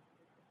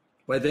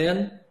 By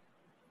then,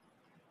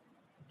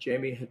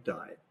 Jamie had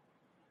died.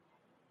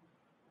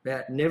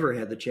 Matt never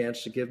had the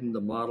chance to give him the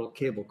model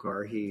cable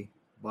car he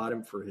bought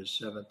him for his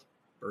 7th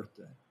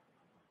birthday.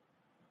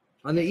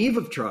 On the eve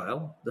of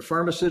trial, the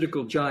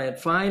pharmaceutical giant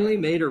finally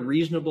made a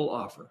reasonable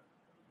offer.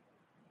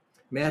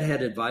 Matt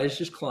had advised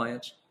his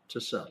clients to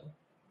settle.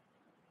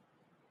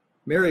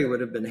 Mary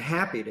would have been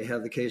happy to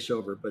have the case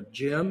over, but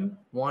Jim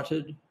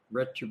wanted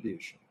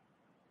retribution.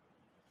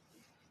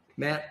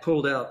 Matt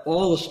pulled out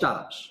all the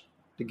stops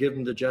to give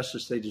them the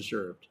justice they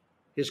deserved.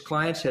 His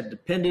clients had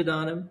depended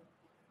on him,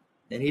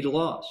 and he'd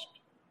lost.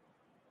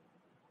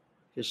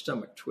 His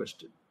stomach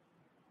twisted.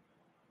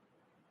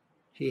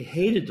 He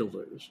hated to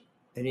lose,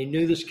 and he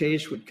knew this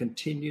case would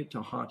continue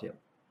to haunt him.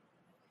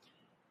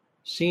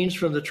 Scenes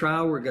from the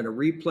trial were going to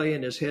replay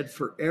in his head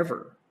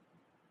forever.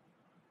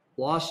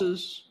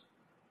 Losses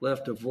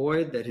left a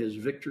void that his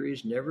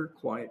victories never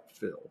quite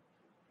filled.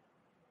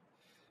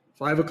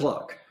 5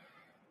 o'clock.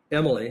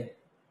 Emily,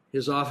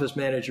 his office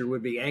manager,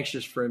 would be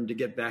anxious for him to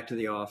get back to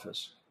the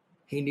office.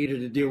 He needed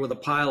to deal with a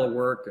pile of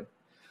work and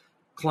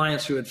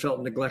clients who had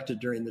felt neglected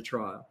during the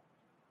trial.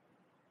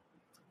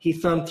 He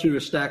thumbed through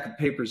a stack of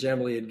papers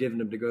Emily had given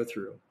him to go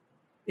through.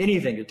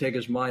 Anything to take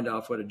his mind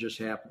off what had just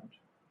happened.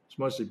 It's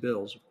mostly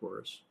bills, of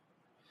course.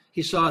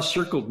 He saw a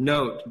circled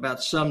note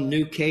about some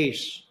new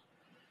case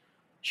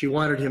she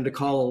wanted him to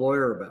call a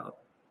lawyer about.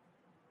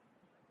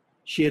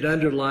 She had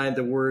underlined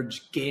the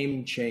words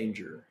game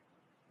changer.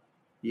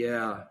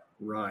 Yeah,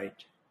 right.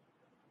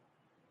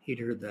 He'd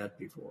heard that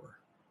before.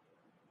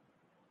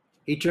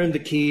 He turned the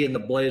key and the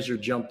blazer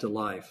jumped to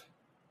life.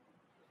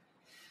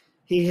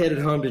 He headed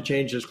home to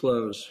change his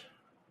clothes.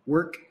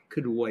 Work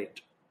could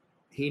wait.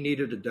 He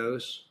needed a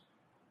dose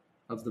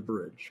of the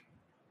bridge.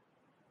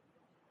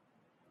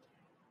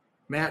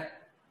 Matt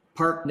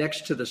parked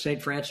next to the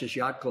St. Francis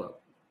Yacht Club.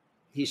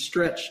 He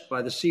stretched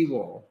by the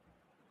seawall,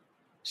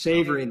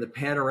 savoring the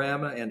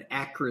panorama and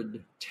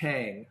acrid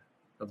tang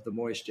of the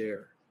moist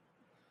air.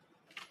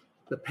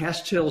 The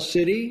pastel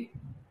city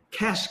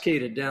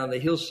cascaded down the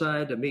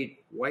hillside to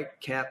meet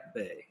Whitecap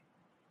Bay.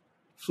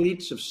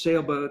 Fleets of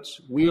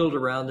sailboats wheeled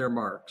around their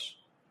marks,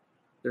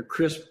 their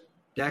crisp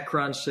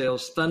Dacron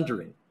sails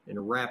thundering in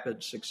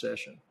rapid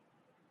succession.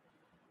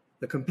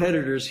 The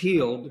competitors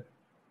heeled,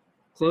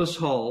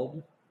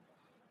 close-hauled,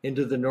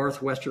 into the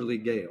northwesterly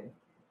gale.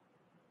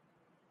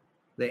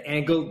 They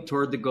angled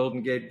toward the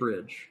Golden Gate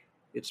Bridge,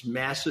 its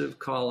massive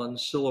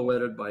columns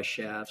silhouetted by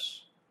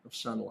shafts of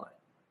sunlight.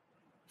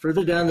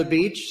 Further down the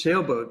beach,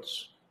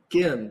 sailboats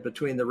skinned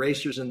between the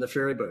racers and the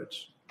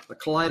ferryboats, a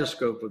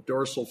kaleidoscope of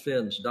dorsal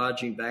fins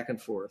dodging back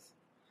and forth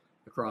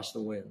across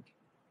the wind.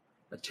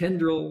 A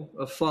tendril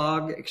of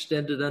fog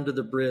extended under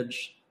the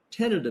bridge,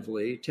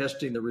 tentatively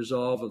testing the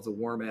resolve of the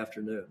warm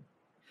afternoon.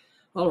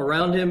 All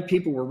around him,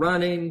 people were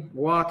running,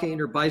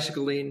 walking, or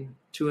bicycling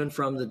to and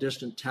from the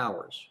distant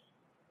towers.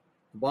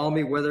 The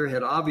balmy weather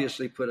had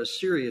obviously put a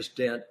serious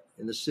dent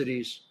in the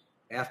city's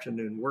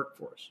afternoon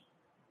workforce.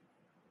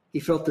 He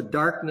felt the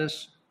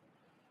darkness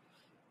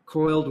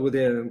coiled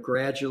within him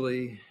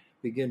gradually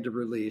begin to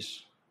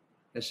release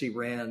as he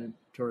ran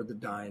toward the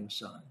dying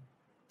sun.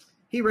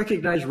 He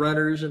recognized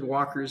runners and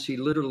walkers he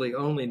literally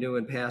only knew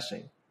in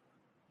passing.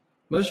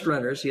 Most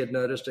runners, he had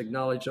noticed,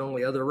 acknowledged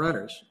only other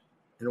runners,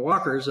 and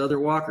walkers, other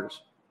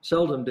walkers.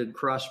 Seldom did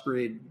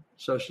crossbreed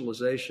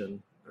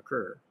socialization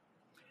occur.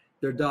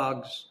 Their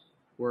dogs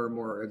were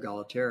more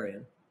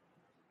egalitarian.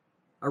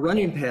 A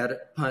running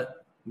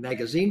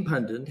magazine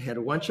pundit had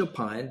once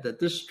opined that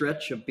this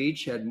stretch of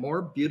beach had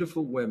more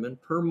beautiful women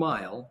per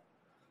mile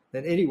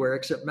than anywhere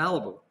except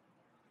Malibu.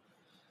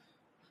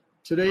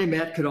 Today,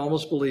 Matt could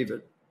almost believe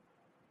it.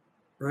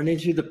 Running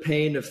through the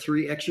pain of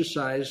 3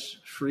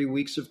 exercise-free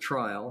weeks of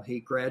trial, he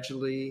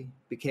gradually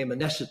became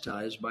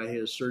anesthetized by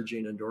his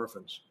surging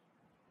endorphins.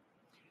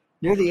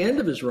 Near the end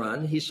of his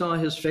run, he saw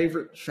his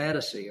favorite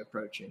fantasy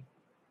approaching.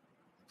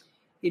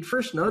 He'd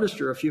first noticed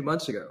her a few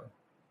months ago.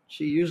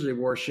 She usually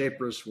wore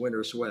shapeless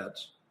winter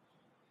sweats.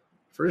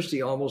 First,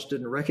 he almost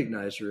didn't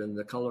recognize her in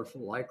the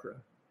colorful lycra.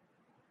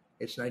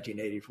 It's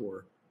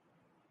 1984.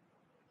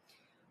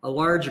 A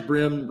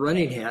large-brimmed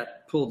running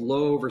hat pulled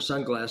low over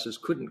sunglasses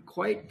couldn't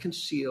quite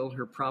conceal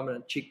her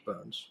prominent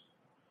cheekbones,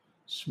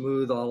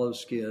 smooth olive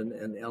skin,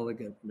 and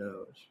elegant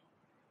nose.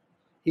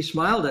 He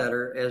smiled at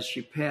her as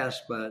she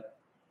passed, but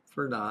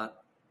for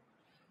naught.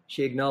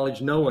 She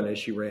acknowledged no one as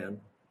she ran,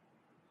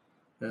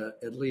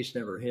 at least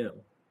never him.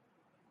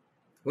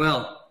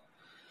 Well,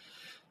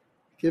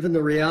 given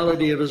the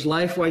reality of his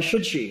life, why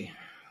should she?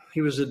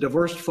 He was a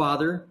divorced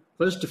father,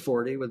 close to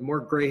 40, with more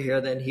gray hair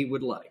than he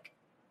would like.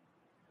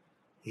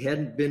 He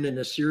hadn't been in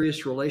a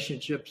serious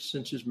relationship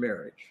since his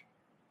marriage.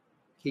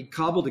 He'd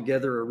cobbled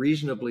together a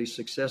reasonably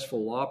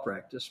successful law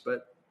practice,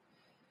 but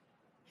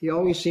he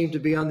always seemed to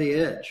be on the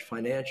edge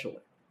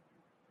financially.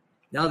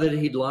 Now that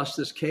he'd lost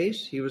this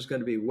case, he was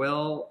going to be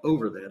well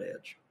over that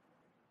edge.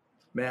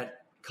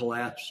 Matt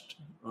collapsed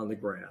on the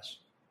grass.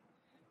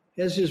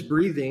 As his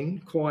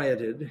breathing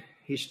quieted,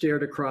 he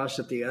stared across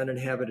at the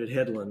uninhabited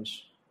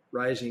headlands,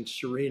 rising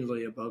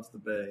serenely above the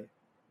bay.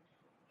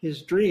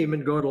 His dream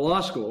in going to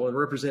law school and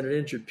representing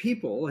injured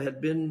people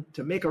had been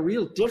to make a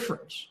real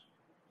difference.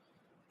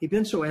 He'd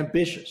been so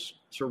ambitious,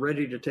 so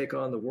ready to take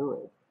on the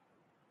world.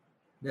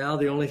 Now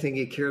the only thing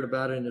he cared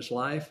about in his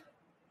life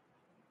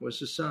was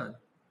his son.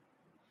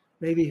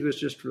 Maybe he was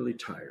just really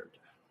tired.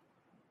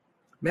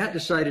 Matt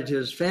decided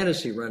his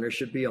fantasy runner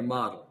should be a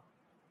model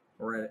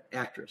or an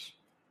actress.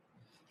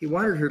 He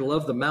wanted her to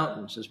love the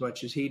mountains as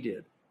much as he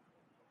did.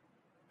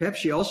 Perhaps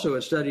she also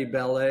had studied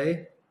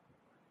ballet,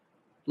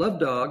 loved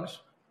dogs,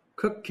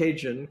 cooked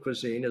Cajun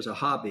cuisine as a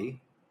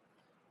hobby,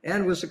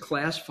 and was a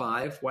Class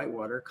 5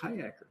 whitewater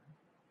kayaker.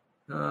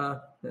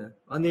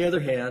 On the other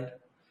hand,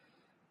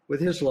 with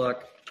his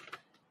luck,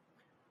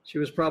 she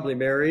was probably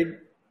married,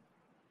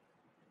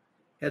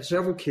 had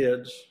several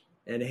kids,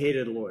 and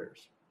hated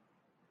lawyers.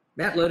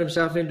 Matt let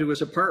himself into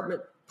his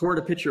apartment, poured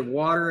a pitcher of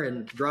water,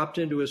 and dropped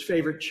into his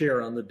favorite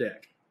chair on the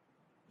deck.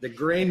 The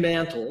gray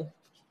mantle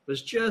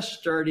was just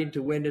starting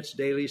to win its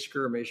daily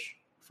skirmish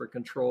for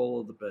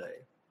control of the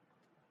bay.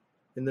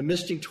 In the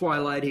misting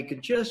twilight, he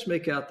could just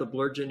make out the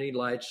burgeoning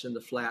lights in the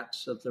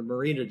flats of the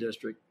Marina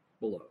District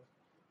below.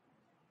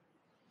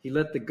 He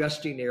let the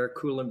gusting air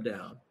cool him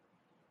down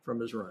from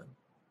his run.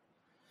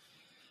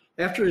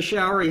 After his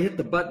shower, he hit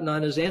the button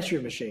on his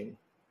answering machine.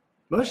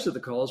 Most of the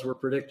calls were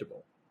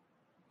predictable.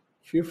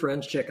 A few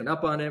friends checking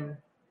up on him,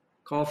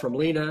 call from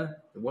Lena,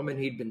 the woman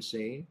he'd been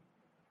seeing,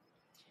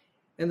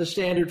 and the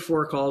standard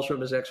 4 calls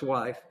from his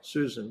ex-wife,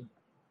 Susan,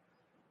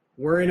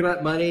 worrying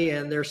about money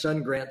and their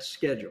son Grant's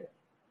schedule.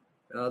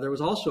 There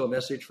was also a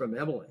message from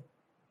Emily.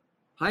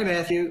 Hi,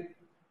 Matthew.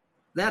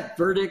 That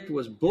verdict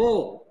was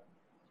bull.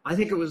 I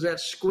think it was that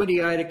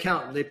squinty-eyed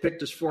accountant they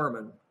picked as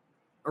foreman.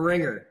 A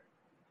ringer.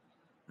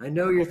 I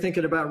know you're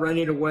thinking about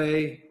running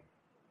away.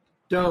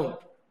 Don't,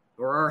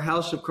 or our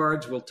house of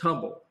cards will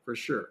tumble, for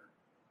sure.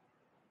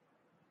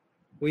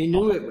 We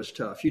knew it was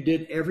tough. You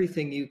did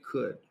everything you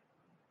could,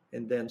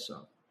 and then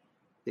some.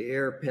 The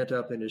air pent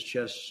up in his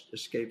chest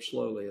escaped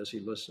slowly as he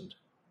listened.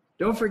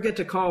 Don't forget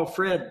to call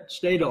Fred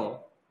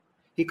Stadall.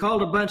 He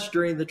called a bunch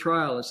during the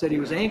trial and said he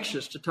was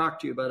anxious to talk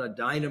to you about a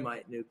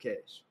dynamite new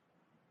case.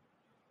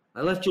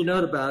 I left you a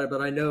note about it,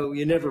 but I know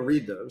you never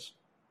read those.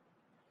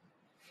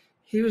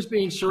 He was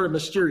being sort of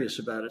mysterious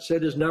about it,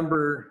 said his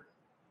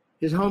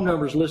home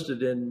number's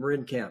listed in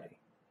Marin County.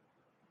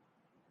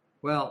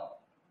 Well,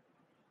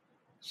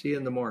 see you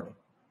in the morning.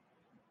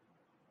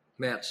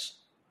 Matt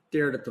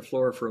stared at the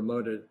floor for a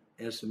moment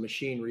as the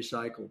machine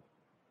recycled.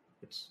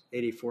 It's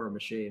 84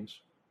 machines.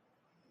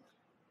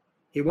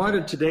 He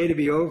wanted today to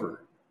be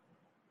over,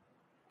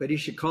 but he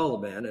should call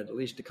the man and at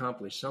least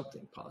accomplish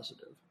something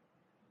positive.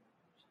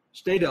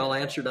 Stadall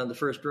answered on the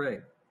first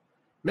ring.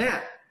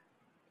 Matt,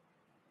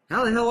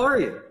 how the hell are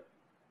you?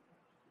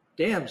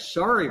 Damn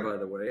sorry, by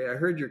the way. I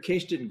heard your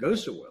case didn't go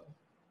so well.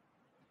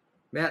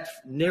 Matt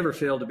never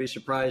failed to be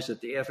surprised at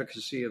the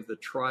efficacy of the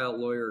trial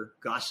lawyer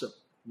gossip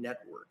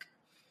network.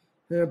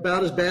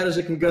 About as bad as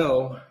it can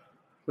go,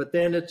 but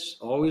then it's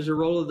always a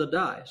roll of the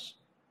dice.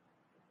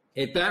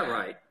 Ain't that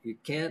right? You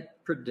can't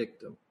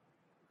predict them.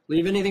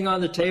 Leave anything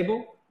on the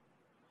table?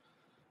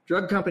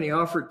 Drug company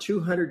offered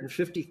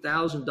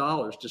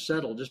 $250,000 to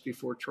settle just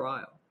before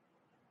trial.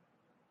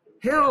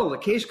 Hell, the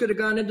case could have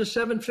gone into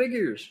 7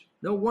 figures.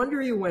 No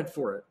wonder you went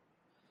for it.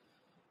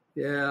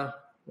 Yeah,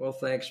 well,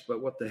 thanks,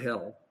 but what the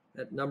hell?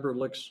 That number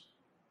looks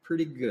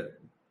pretty good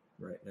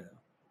right now.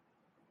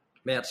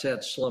 Matt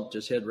sat slumped,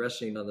 his head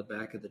resting on the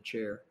back of the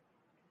chair.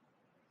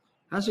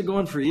 How's it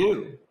going for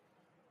you?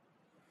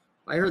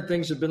 I heard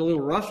things have been a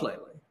little rough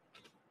lately.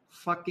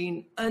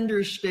 Fucking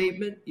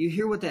understatement. You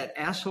hear what that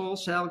asshole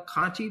Sal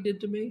Conti did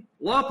to me?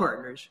 Law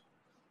partners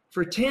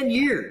for 10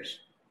 years.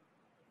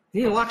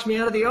 He locks me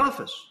out of the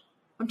office.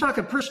 I'm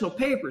talking personal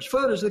papers,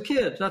 photos of the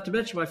kids, not to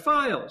mention my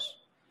files.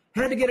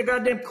 Had to get a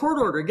goddamn court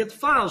order and get the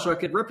files so I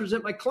could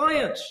represent my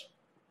clients.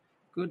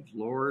 Good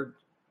Lord.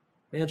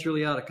 Man's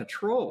really out of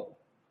control.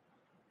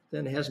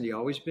 Then hasn't he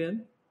always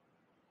been?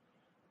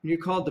 When you're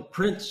called the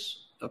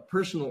prince of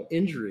personal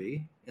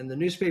injury and the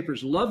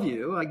newspapers love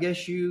you, I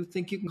guess you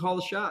think you can call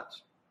the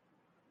shots.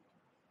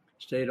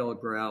 Stadall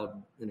growled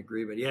in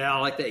agreement. Yeah,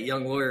 like that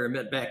young lawyer I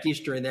met back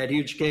east during that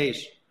huge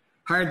case.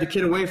 Hired the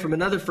kid away from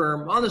another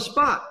firm on the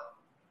spot.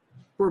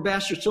 Poor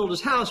bastard sold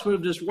his house,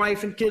 moved his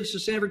wife and kids to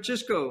San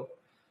Francisco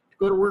to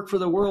go to work for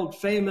the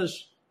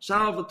world-famous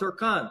Salvatore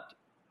Conte.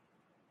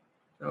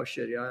 Oh,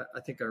 shit, yeah, I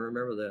think I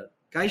remember that.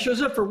 Guy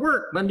shows up for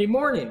work Monday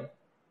morning,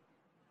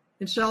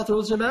 and Sal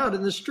throws him out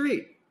in the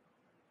street.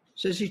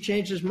 Says he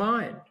changed his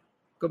mind.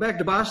 Go back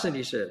to Boston,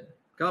 he said.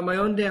 Got my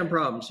own damn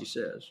problems, he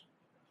says.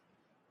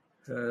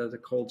 The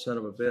cold son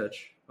of a bitch.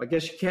 I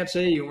guess you can't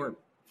say you weren't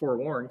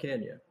forewarned,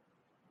 can you?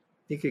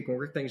 Think you can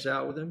work things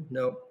out with him?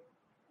 Nope.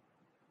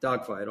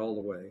 Dogfight all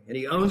the way. And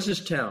he owns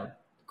this town,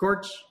 the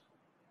courts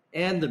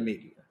and the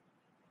media.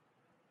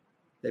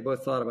 They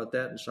both thought about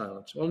that in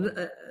silence. Well,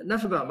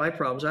 enough about my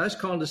problems. I was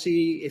calling to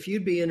see if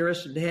you'd be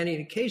interested in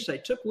handling a case I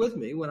took with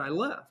me when I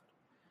left.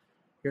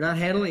 You're not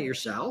handling it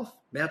yourself?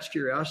 Matt's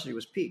curiosity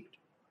was piqued.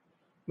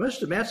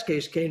 Most of Matt's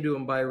case came to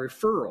him by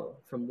referral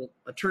from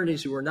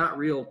attorneys who were not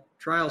real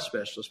trial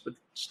specialists, but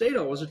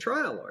Stadall was a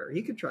trial lawyer.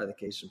 He could try the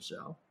case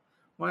himself.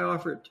 Why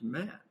offer it to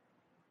Matt?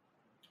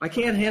 I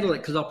can't handle it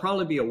because I'll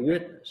probably be a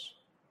witness.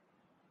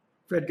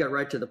 Fred got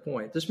right to the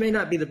point. This may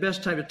not be the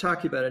best time to talk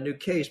to you about a new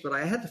case, but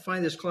I had to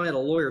find this client a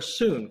lawyer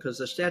soon because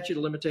the statute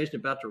of limitation is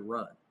about to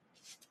run.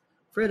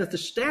 Fred, if the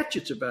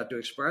statute's about to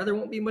expire, there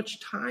won't be much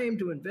time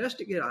to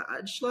investigate.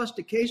 I just lost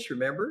a case,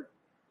 remember?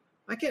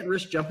 I can't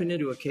risk jumping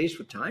into a case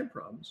with time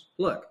problems.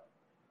 Look,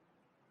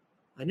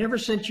 I never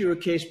sent you a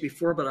case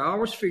before, but I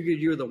always figured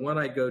you were the one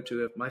I'd go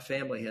to if my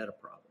family had a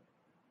problem.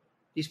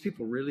 These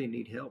people really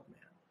need help, man.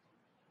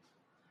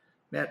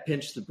 Matt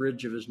pinched the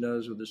bridge of his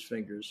nose with his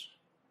fingers.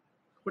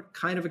 What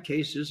kind of a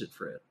case is it,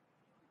 Fred?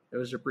 There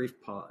was a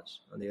brief pause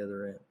on the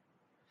other end.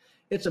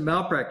 It's a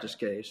malpractice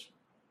case.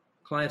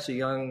 Client's a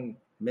young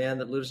man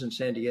that lives in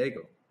San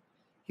Diego.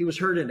 He was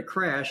hurt in a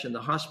crash and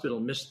the hospital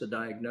missed the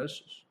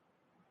diagnosis.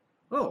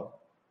 Oh,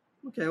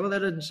 okay, well, that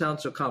doesn't sound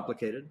so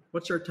complicated.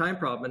 What's our time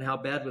problem and how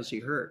bad was he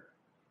hurt?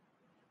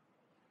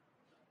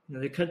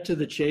 They cut to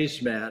the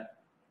chase, Matt.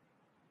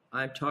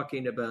 I'm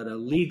talking about a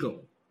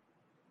legal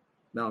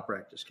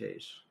malpractice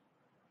case.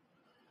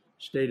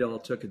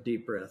 Stadol took a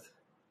deep breath.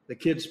 The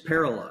kid's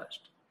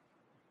paralyzed.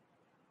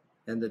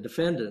 And the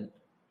defendant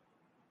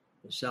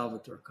is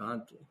Salvatore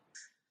Conti.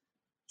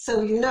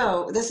 So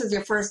this is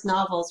your first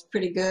novel. It's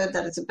pretty good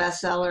that it's a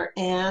bestseller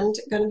and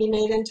going to be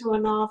made into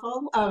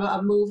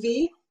a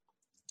movie.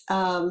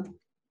 And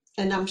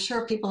I'm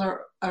sure people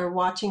are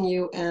watching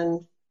you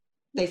and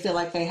they feel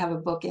like they have a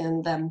book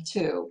in them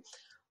too.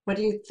 What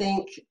do you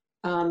think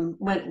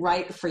went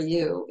right for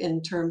you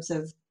in terms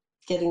of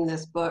getting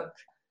this book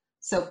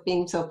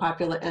being so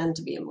popular and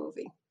to be a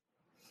movie?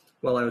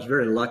 Well, I was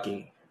very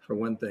lucky, for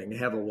one thing, to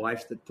have a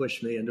wife that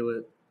pushed me into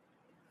it,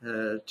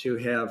 to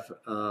have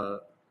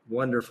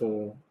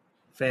wonderful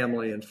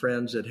family and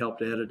friends that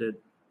helped edit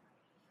it,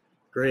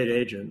 great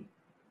agent,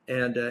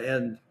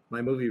 and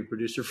my movie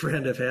producer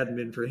friend. If it hadn't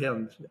been for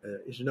him,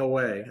 there's no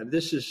way.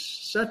 This is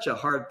such a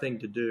hard thing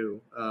to do.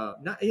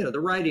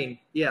 The writing,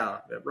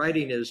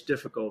 writing is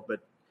difficult, but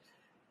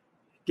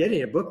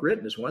getting a book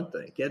written is one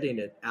thing. Getting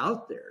it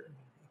out there,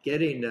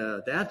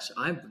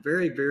 I'm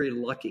very, very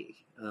lucky.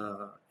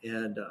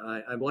 And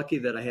I'm lucky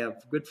that I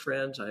have good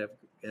friends. I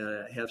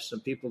have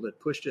some people that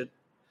pushed it,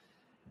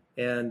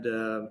 and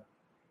and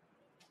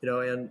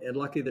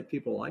lucky that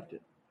people liked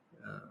it.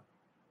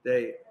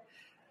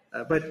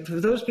 But for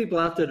those people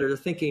out there that are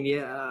thinking,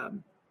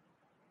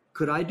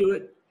 could I do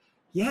it?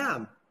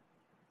 Yeah,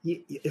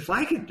 if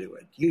I could do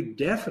it, you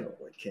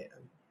definitely can.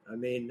 I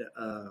mean,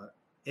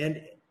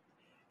 and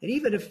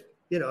even if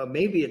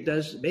maybe it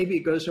does, maybe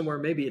it goes somewhere,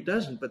 maybe it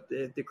doesn't. But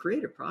the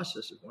creative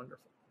process is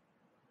wonderful.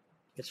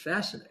 It's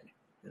fascinating,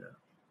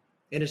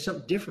 and it's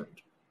something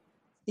different.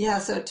 Yeah,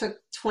 so it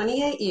took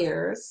 28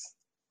 years,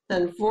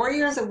 then 4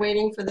 years of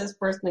waiting for this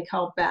person to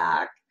call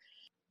back.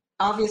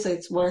 Obviously,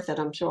 it's worth it,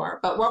 I'm sure.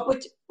 But what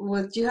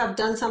would you have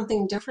done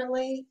something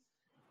differently?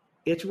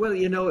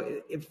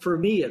 For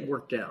me, it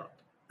worked out.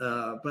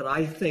 But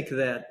I think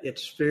that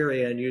it's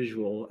very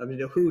unusual. I mean,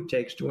 who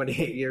takes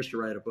 28 years to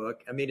write a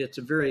book? I mean, it's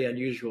a very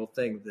unusual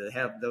thing to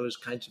have those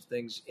kinds of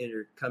things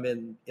come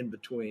in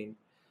between.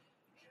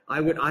 I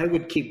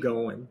would keep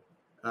going.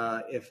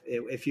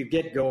 If you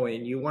get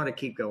going, you want to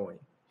keep going,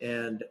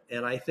 and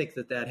I think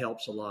that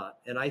helps a lot.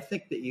 And I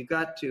think that you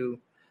got to,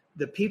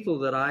 the people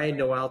that I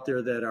know out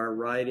there that are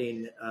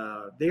writing,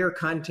 they are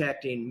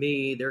contacting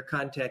me. They're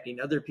contacting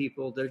other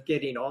people. They're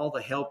getting all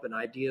the help and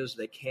ideas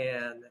they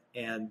can,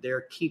 and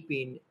they're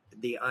keeping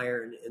the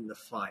iron in the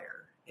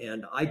fire.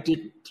 And I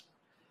didn't,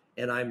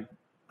 and I'm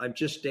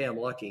just damn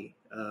lucky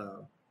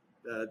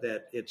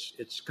that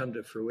it's come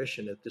to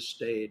fruition at this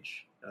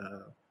stage.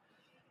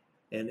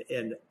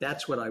 And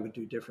that's what I would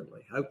do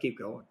differently. I would keep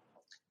going.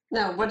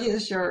 Now, what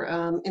does your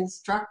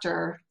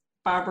instructor,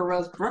 Barbara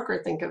Rose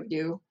Brooker, think of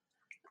you?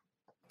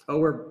 Oh,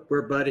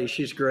 we're buddies.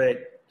 She's great.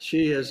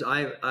 She is.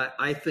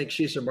 I think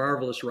she's a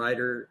marvelous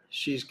writer.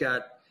 She's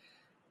got.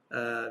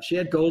 She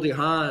had Goldie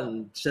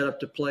Hawn set up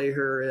to play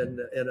her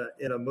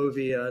in a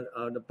movie on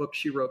a book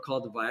she wrote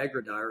called The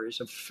Viagra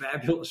Diaries, a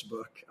fabulous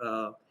book.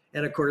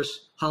 And of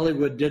course,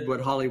 Hollywood did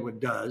what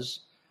Hollywood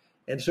does.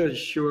 And so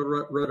she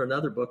wrote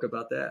another book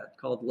about that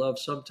called Love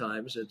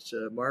Sometimes. It's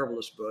a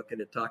marvelous book, and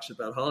it talks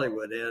about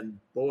Hollywood. And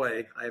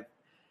boy, I've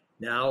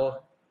now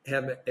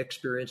am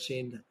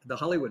experiencing the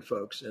Hollywood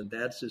folks, and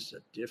that's just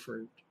a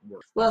different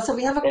world. Well, so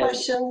we have a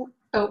question.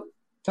 Oh,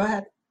 go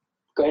ahead.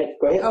 Go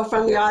ahead. Oh,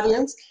 from the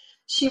audience.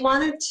 She's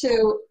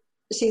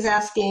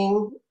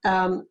asking,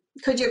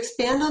 could you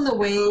expand on the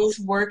ways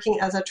working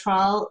as a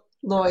trial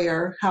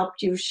lawyer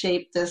helped you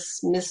shape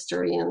this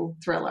mystery and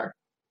thriller?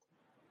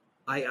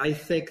 I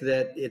think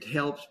that it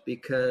helps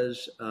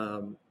because,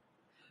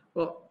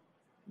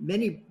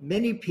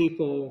 many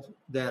people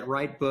that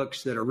write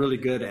books that are really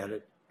good at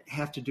it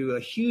have to do a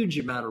huge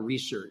amount of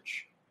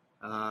research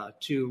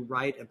to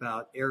write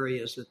about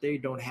areas that they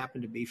don't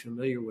happen to be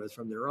familiar with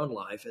from their own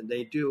life. And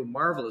they do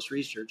marvelous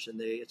research,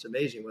 and it's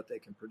amazing what they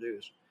can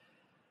produce.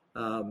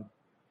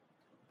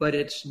 But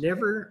it's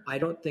never, I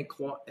don't think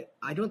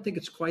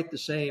it's quite the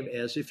same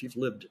as if you've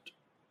lived it.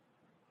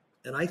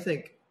 And I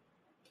think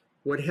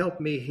what helped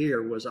me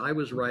here was I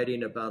was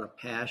writing about a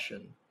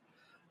passion.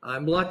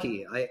 I'm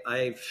lucky.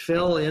 I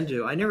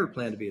never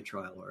planned to be a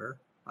trial lawyer.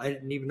 I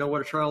didn't even know what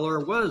a trial lawyer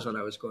was when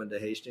I was going to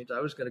Hastings. I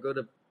was going to go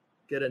to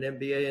get an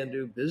MBA and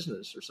do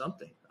business or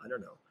something. I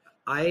don't know.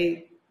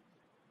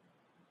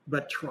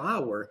 But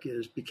trial work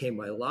became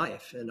my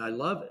life, and I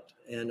love it.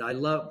 And I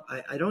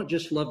don't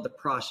just love the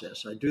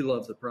process. I do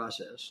love the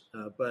process,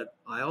 but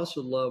I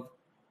also love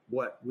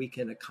what we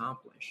can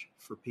accomplish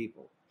for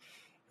people.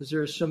 because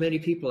there are so many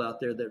people out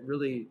there that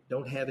really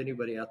don't have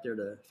anybody out there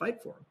to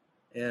fight for them.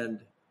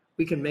 And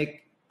we can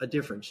make a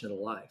difference in a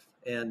life.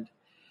 And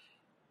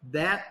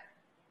that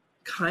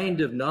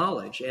kind of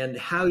knowledge and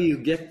how you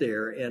get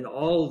there and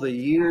all the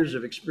years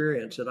of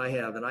experience that I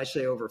have, and I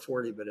say over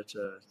 40, but it's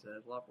a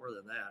lot more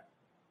than that.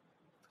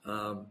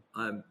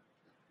 I'm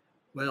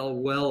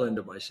well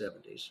into my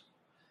 70s.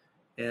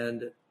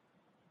 And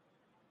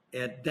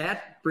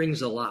that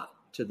brings a lot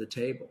to the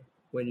table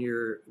when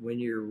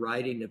you're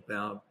writing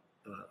about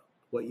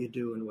what you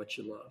do and what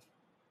you love,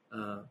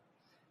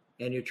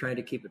 and you're trying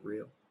to keep it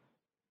real.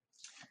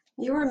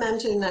 You were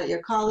mentioning that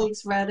your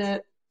colleagues read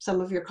it,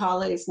 some of your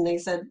colleagues, and they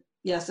said,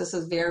 yes, this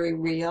is very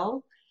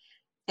real.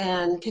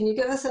 And can you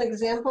give us an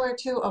example or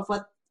two of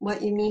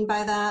what you mean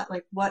by that?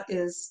 Like, what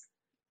is,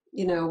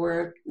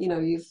 where,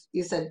 you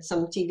said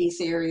some TV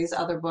series,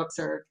 other books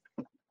are,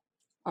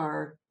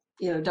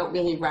 don't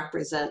really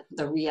represent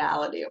the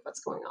reality of what's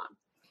going on.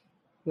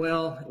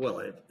 Well,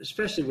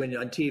 especially when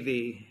you're on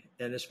TV,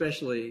 and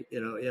especially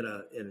in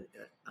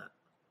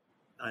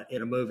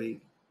a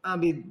movie. I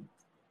mean,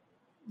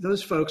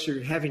 those folks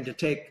are having to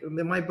take.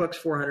 My book's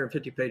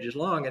 450 pages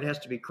long. It has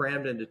to be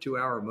crammed into a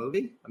 2-hour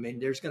movie. I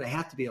mean, there's going to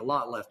have to be a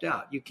lot left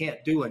out. You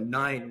can't do a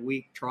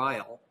 9-week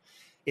trial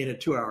in a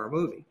 2-hour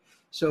movie,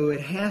 so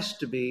it has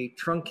to be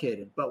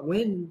truncated. But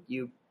when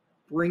you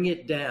bring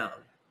it down,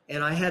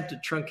 and I had to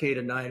truncate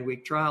a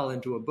 9-week trial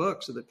into a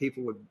book so that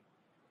people would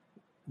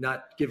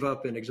not give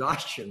up in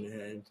exhaustion,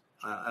 and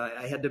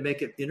I had to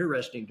make it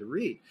interesting to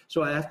read.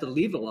 So I have to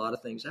leave a lot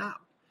of things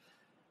out.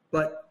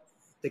 But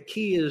the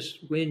key is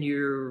when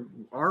you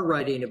are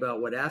writing about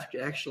what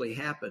actually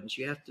happens,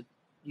 you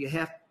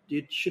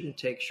shouldn't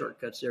take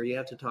shortcuts there. You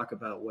have to talk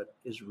about what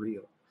is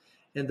real.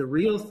 And the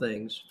real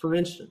things, for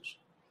instance,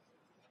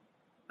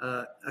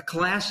 a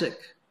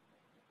classic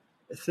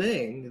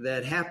thing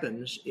that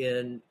happens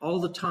in all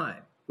the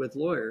time with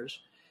lawyers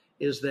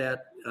is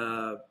that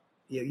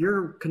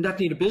you're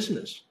conducting a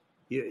business.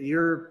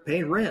 You're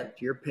paying rent.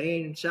 You're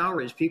paying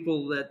salaries.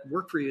 People that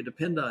work for you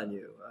depend on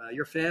you.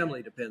 Your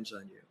family depends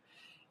on you,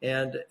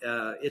 and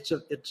it's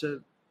a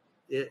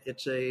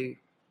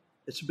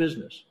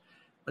business.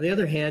 On the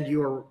other hand,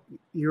 you're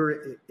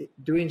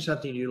doing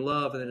something you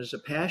love and is a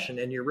passion,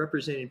 and you're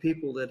representing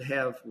people that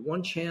have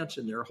one chance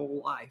in their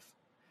whole life,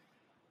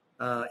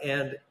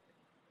 and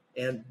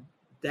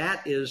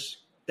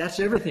that's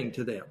everything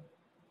to them.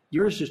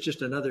 Yours is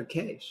just another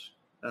case.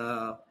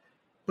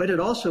 But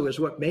it also is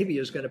what maybe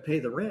is going to pay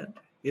the rent.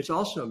 It's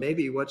also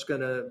maybe what's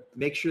going to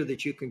make sure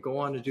that you can go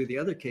on to do the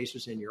other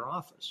cases in your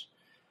office.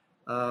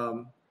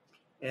 And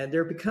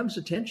there becomes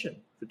a tension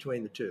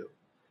between the two.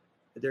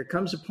 There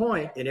comes a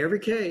point in every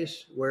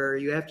case where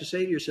you have to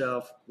say to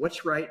yourself,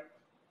 what's right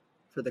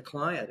for the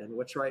client and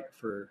what's right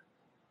for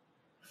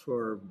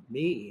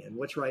me and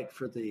what's right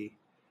for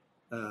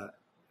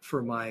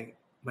for my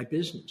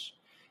business.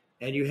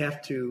 And you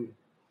have to,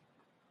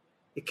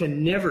 it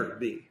can never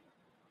be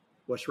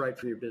what's right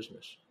for your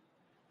business.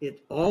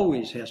 It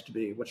always has to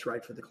be what's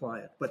right for the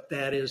client. But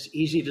that is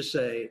easy to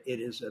say.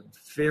 It is a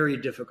very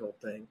difficult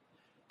thing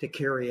to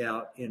carry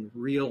out in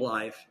real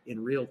life,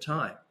 in real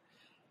time.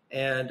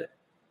 And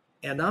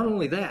not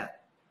only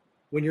that,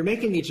 when you're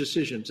making these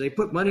decisions, they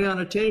put money on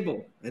a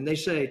table and they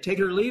say, take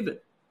it or leave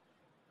it.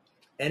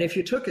 And if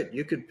you took it,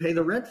 you could pay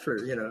the rent for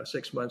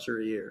 6 months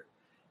or a year.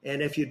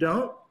 And if you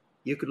don't,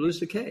 you could lose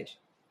the case.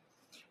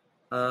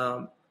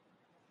 And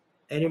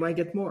you might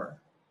get more.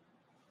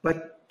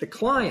 But the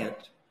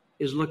client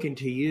is looking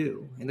to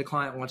you, and the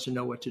client wants to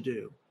know what to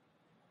do.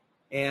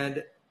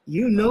 And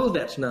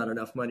that's not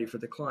enough money for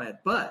the client,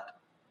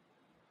 but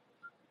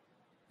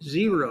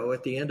 0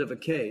 at the end of a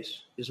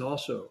case is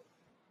also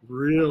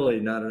really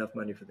not enough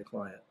money for the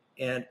client.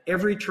 And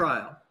every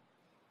trial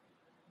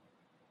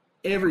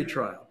is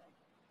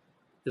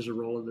a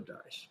roll of the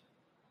dice.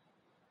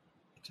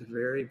 It's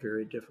very,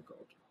 very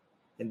difficult.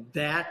 And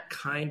that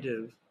kind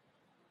of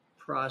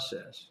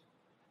process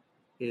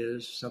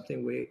is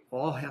something we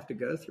all have to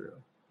go through,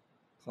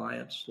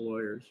 clients,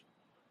 lawyers,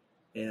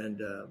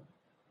 and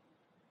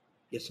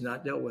it's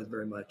not dealt with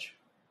very much.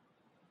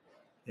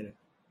 It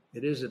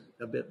is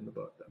a bit in the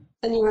book, though.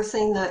 And you were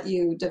saying that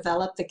you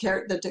develop the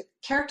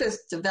characters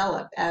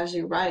develop as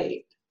you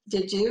write.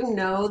 Did you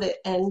know the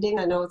ending?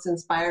 I know it's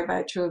inspired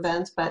by true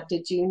events, but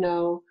did you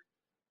know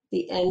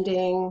the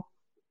ending?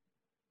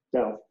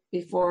 No.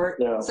 Before?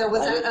 No. So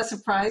was that a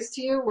surprise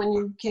to you when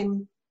you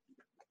came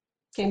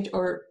to,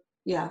 or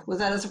yeah, was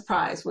that a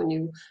surprise when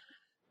you?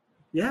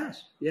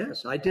 Yes.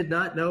 I did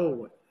not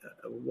know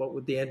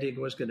what the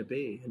ending was going to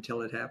be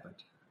until it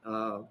happened.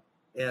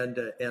 And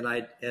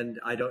I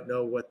don't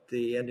know what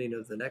the ending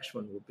of the next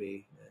one will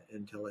be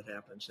until it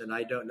happens. And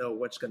I don't know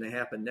what's going to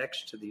happen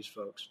next to these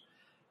folks,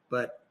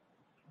 but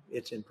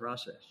it's in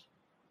process.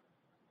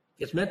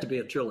 It's meant to be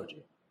a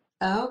trilogy.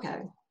 Oh,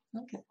 okay.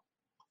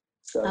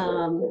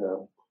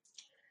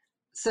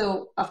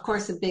 So, of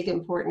course, the big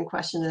important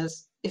question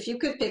is, if you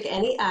could pick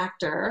any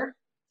actor,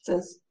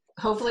 since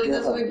hopefully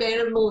this will be made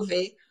a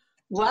movie,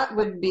 what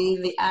would be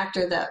the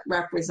actor that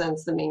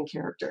represents the main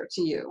character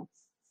to you?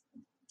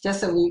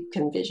 just so we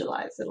can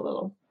visualize it a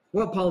little.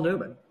 Well, Paul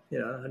Newman,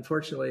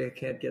 unfortunately I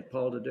can't get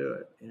Paul to do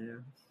it.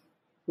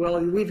 Well,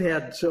 we've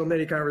had so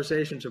many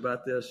conversations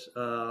about this,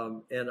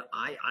 and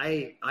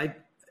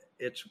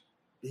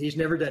he's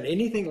never done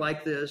anything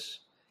like this.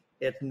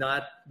 It's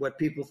not what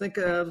people think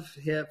of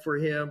for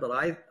him, but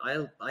I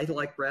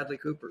like Bradley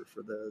Cooper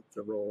for the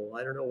role.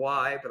 I don't know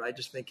why, but I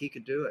just think he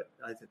could do it.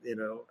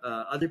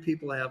 Other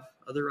people have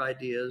other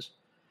ideas,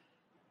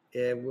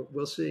 and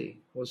we'll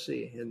see. We'll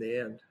see in the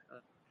end.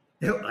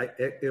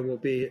 It will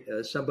be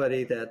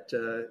somebody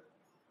that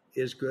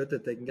is good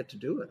that they can get to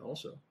do it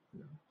also.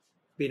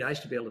 Be nice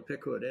to be able to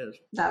pick who it is.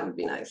 That would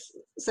be nice.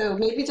 So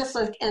maybe just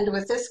like end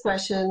with this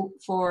question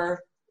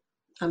for,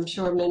 I'm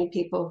sure many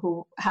people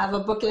who have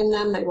a book in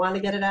them, they want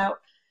to get it out.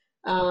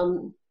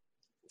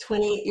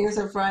 28 years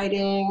of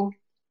writing,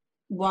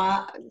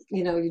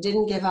 you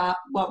didn't give up.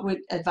 What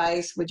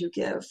advice would you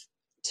give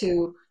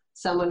to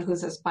someone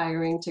who's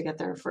aspiring to get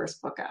their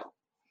first book out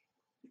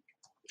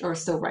or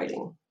still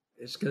writing?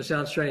 It's going to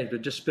sound strange,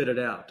 but just spit it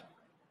out.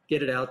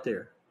 Get it out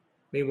there.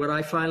 I mean, what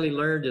I finally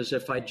learned is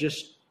if I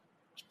just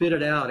spit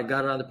it out and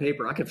got it on the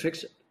paper, I can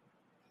fix it.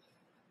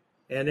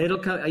 And it'll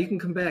come. You can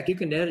come back. You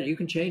can edit. You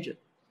can change it.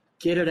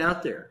 Get it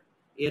out there.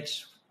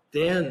 It's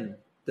then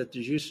that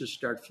the juices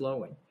start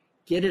flowing.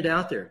 Get it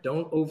out there.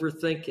 Don't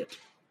overthink it.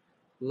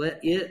 Let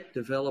it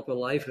develop a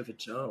life of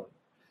its own.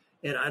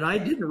 And I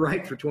didn't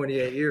write for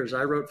 28 years.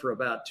 I wrote for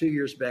about 2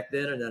 years back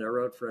then, and then I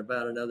wrote for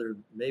about another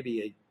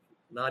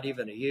not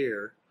even a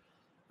year.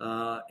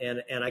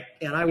 And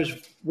I was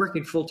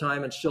working full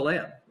time and still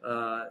am.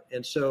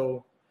 And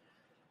so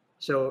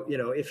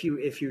if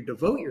you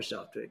devote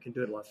yourself to it, you can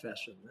do it a lot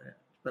faster than that.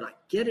 But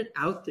get it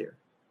out there.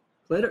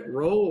 Let it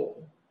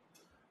roll.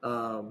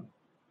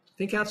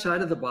 Think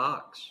outside of the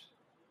box,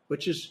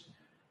 which is,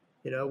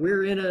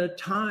 we're in a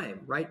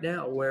time right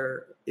now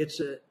where it's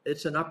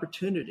an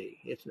opportunity.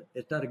 It's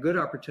not a good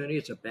opportunity.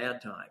 It's a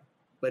bad time,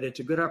 but it's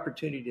a good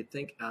opportunity to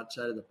think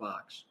outside of the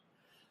box,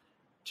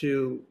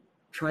 to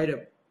try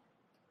to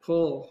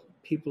pull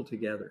people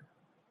together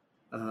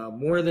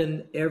more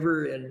than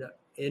ever in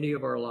any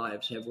of our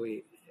lives have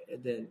we.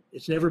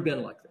 It's never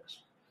been like this.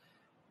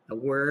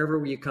 Wherever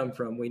we come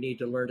from, we need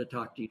to learn to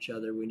talk to each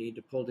other. We need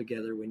to pull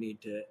together. We need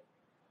to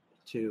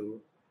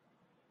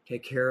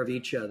take care of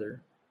each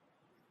other.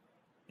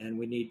 And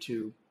we need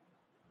to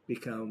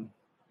become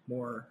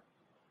more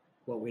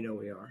what we know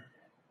we are.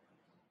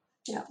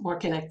 Yeah, more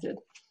connected.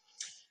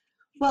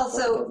 Well,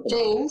 so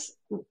James,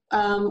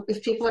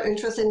 if people are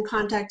interested in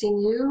contacting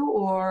you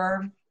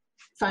or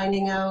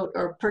finding out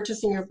or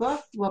purchasing your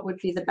book, what would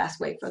be the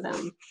best way for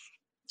them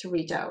to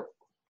reach out?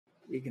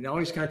 You can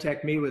always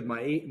contact me with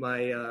my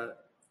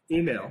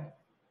email,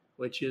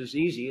 which is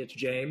easy. It's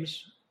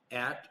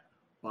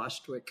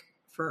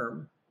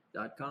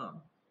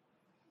james@bostwickfirm.com.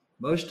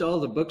 Most all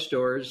the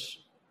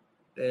bookstores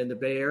in the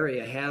Bay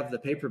Area have the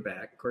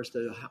paperback. Of course,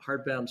 the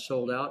hardbound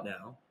sold out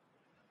now.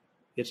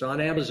 It's on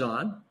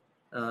Amazon,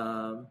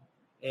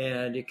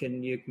 and you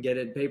can get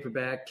it in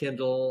paperback,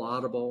 Kindle,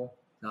 Audible,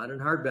 not in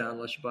hardbound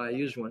unless you buy a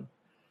used one.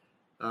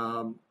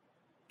 So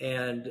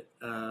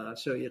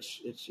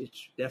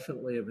it's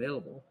definitely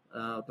available.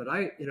 But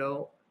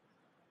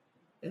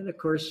and of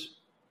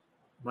course,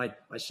 my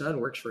son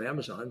works for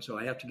Amazon, so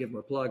I have to give him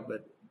a plug.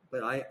 But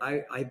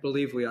I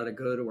believe we ought to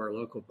go to our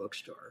local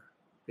bookstore,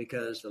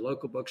 because the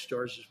local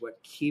bookstores is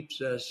what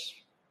keeps us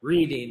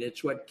reading.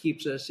 It's what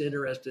keeps us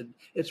interested.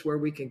 It's where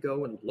we can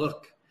go and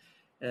look,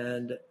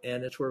 and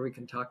it's where we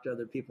can talk to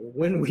other people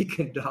when we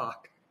can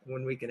talk,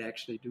 when we can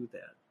actually do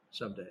that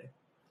someday,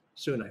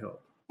 soon, I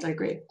hope. I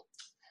agree.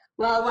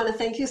 Well, I want to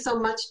thank you so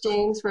much,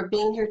 James, for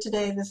being here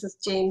today. This is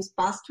James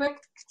Bostwick.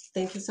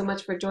 Thank you so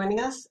much for joining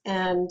us.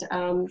 And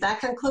that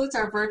concludes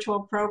our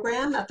virtual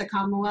program at the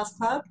Commonwealth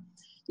Club.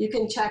 You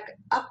can check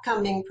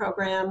upcoming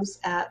programs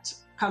at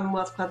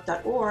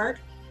commonwealthclub.org.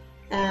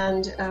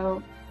 And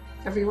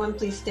everyone,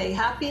 please stay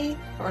happy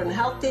and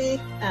healthy.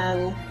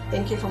 And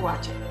thank you for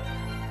watching.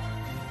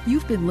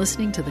 You've been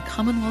listening to the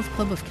Commonwealth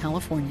Club of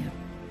California.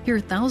 Hear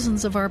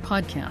thousands of our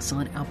podcasts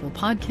on Apple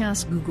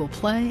Podcasts, Google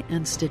Play,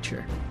 and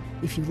Stitcher.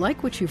 If you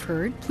like what you've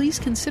heard, please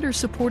consider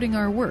supporting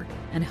our work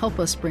and help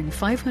us bring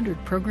 500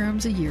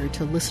 programs a year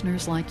to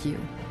listeners like you.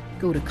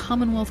 Go to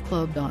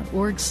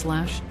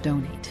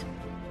commonwealthclub.org/donate.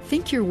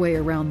 Think your way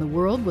around the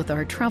world with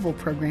our travel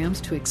programs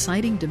to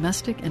exciting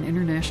domestic and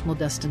international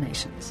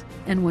destinations.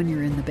 And when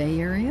you're in the Bay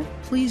Area,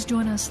 please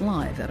join us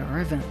live at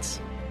our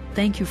events.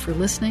 Thank you for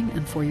listening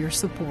and for your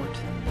support.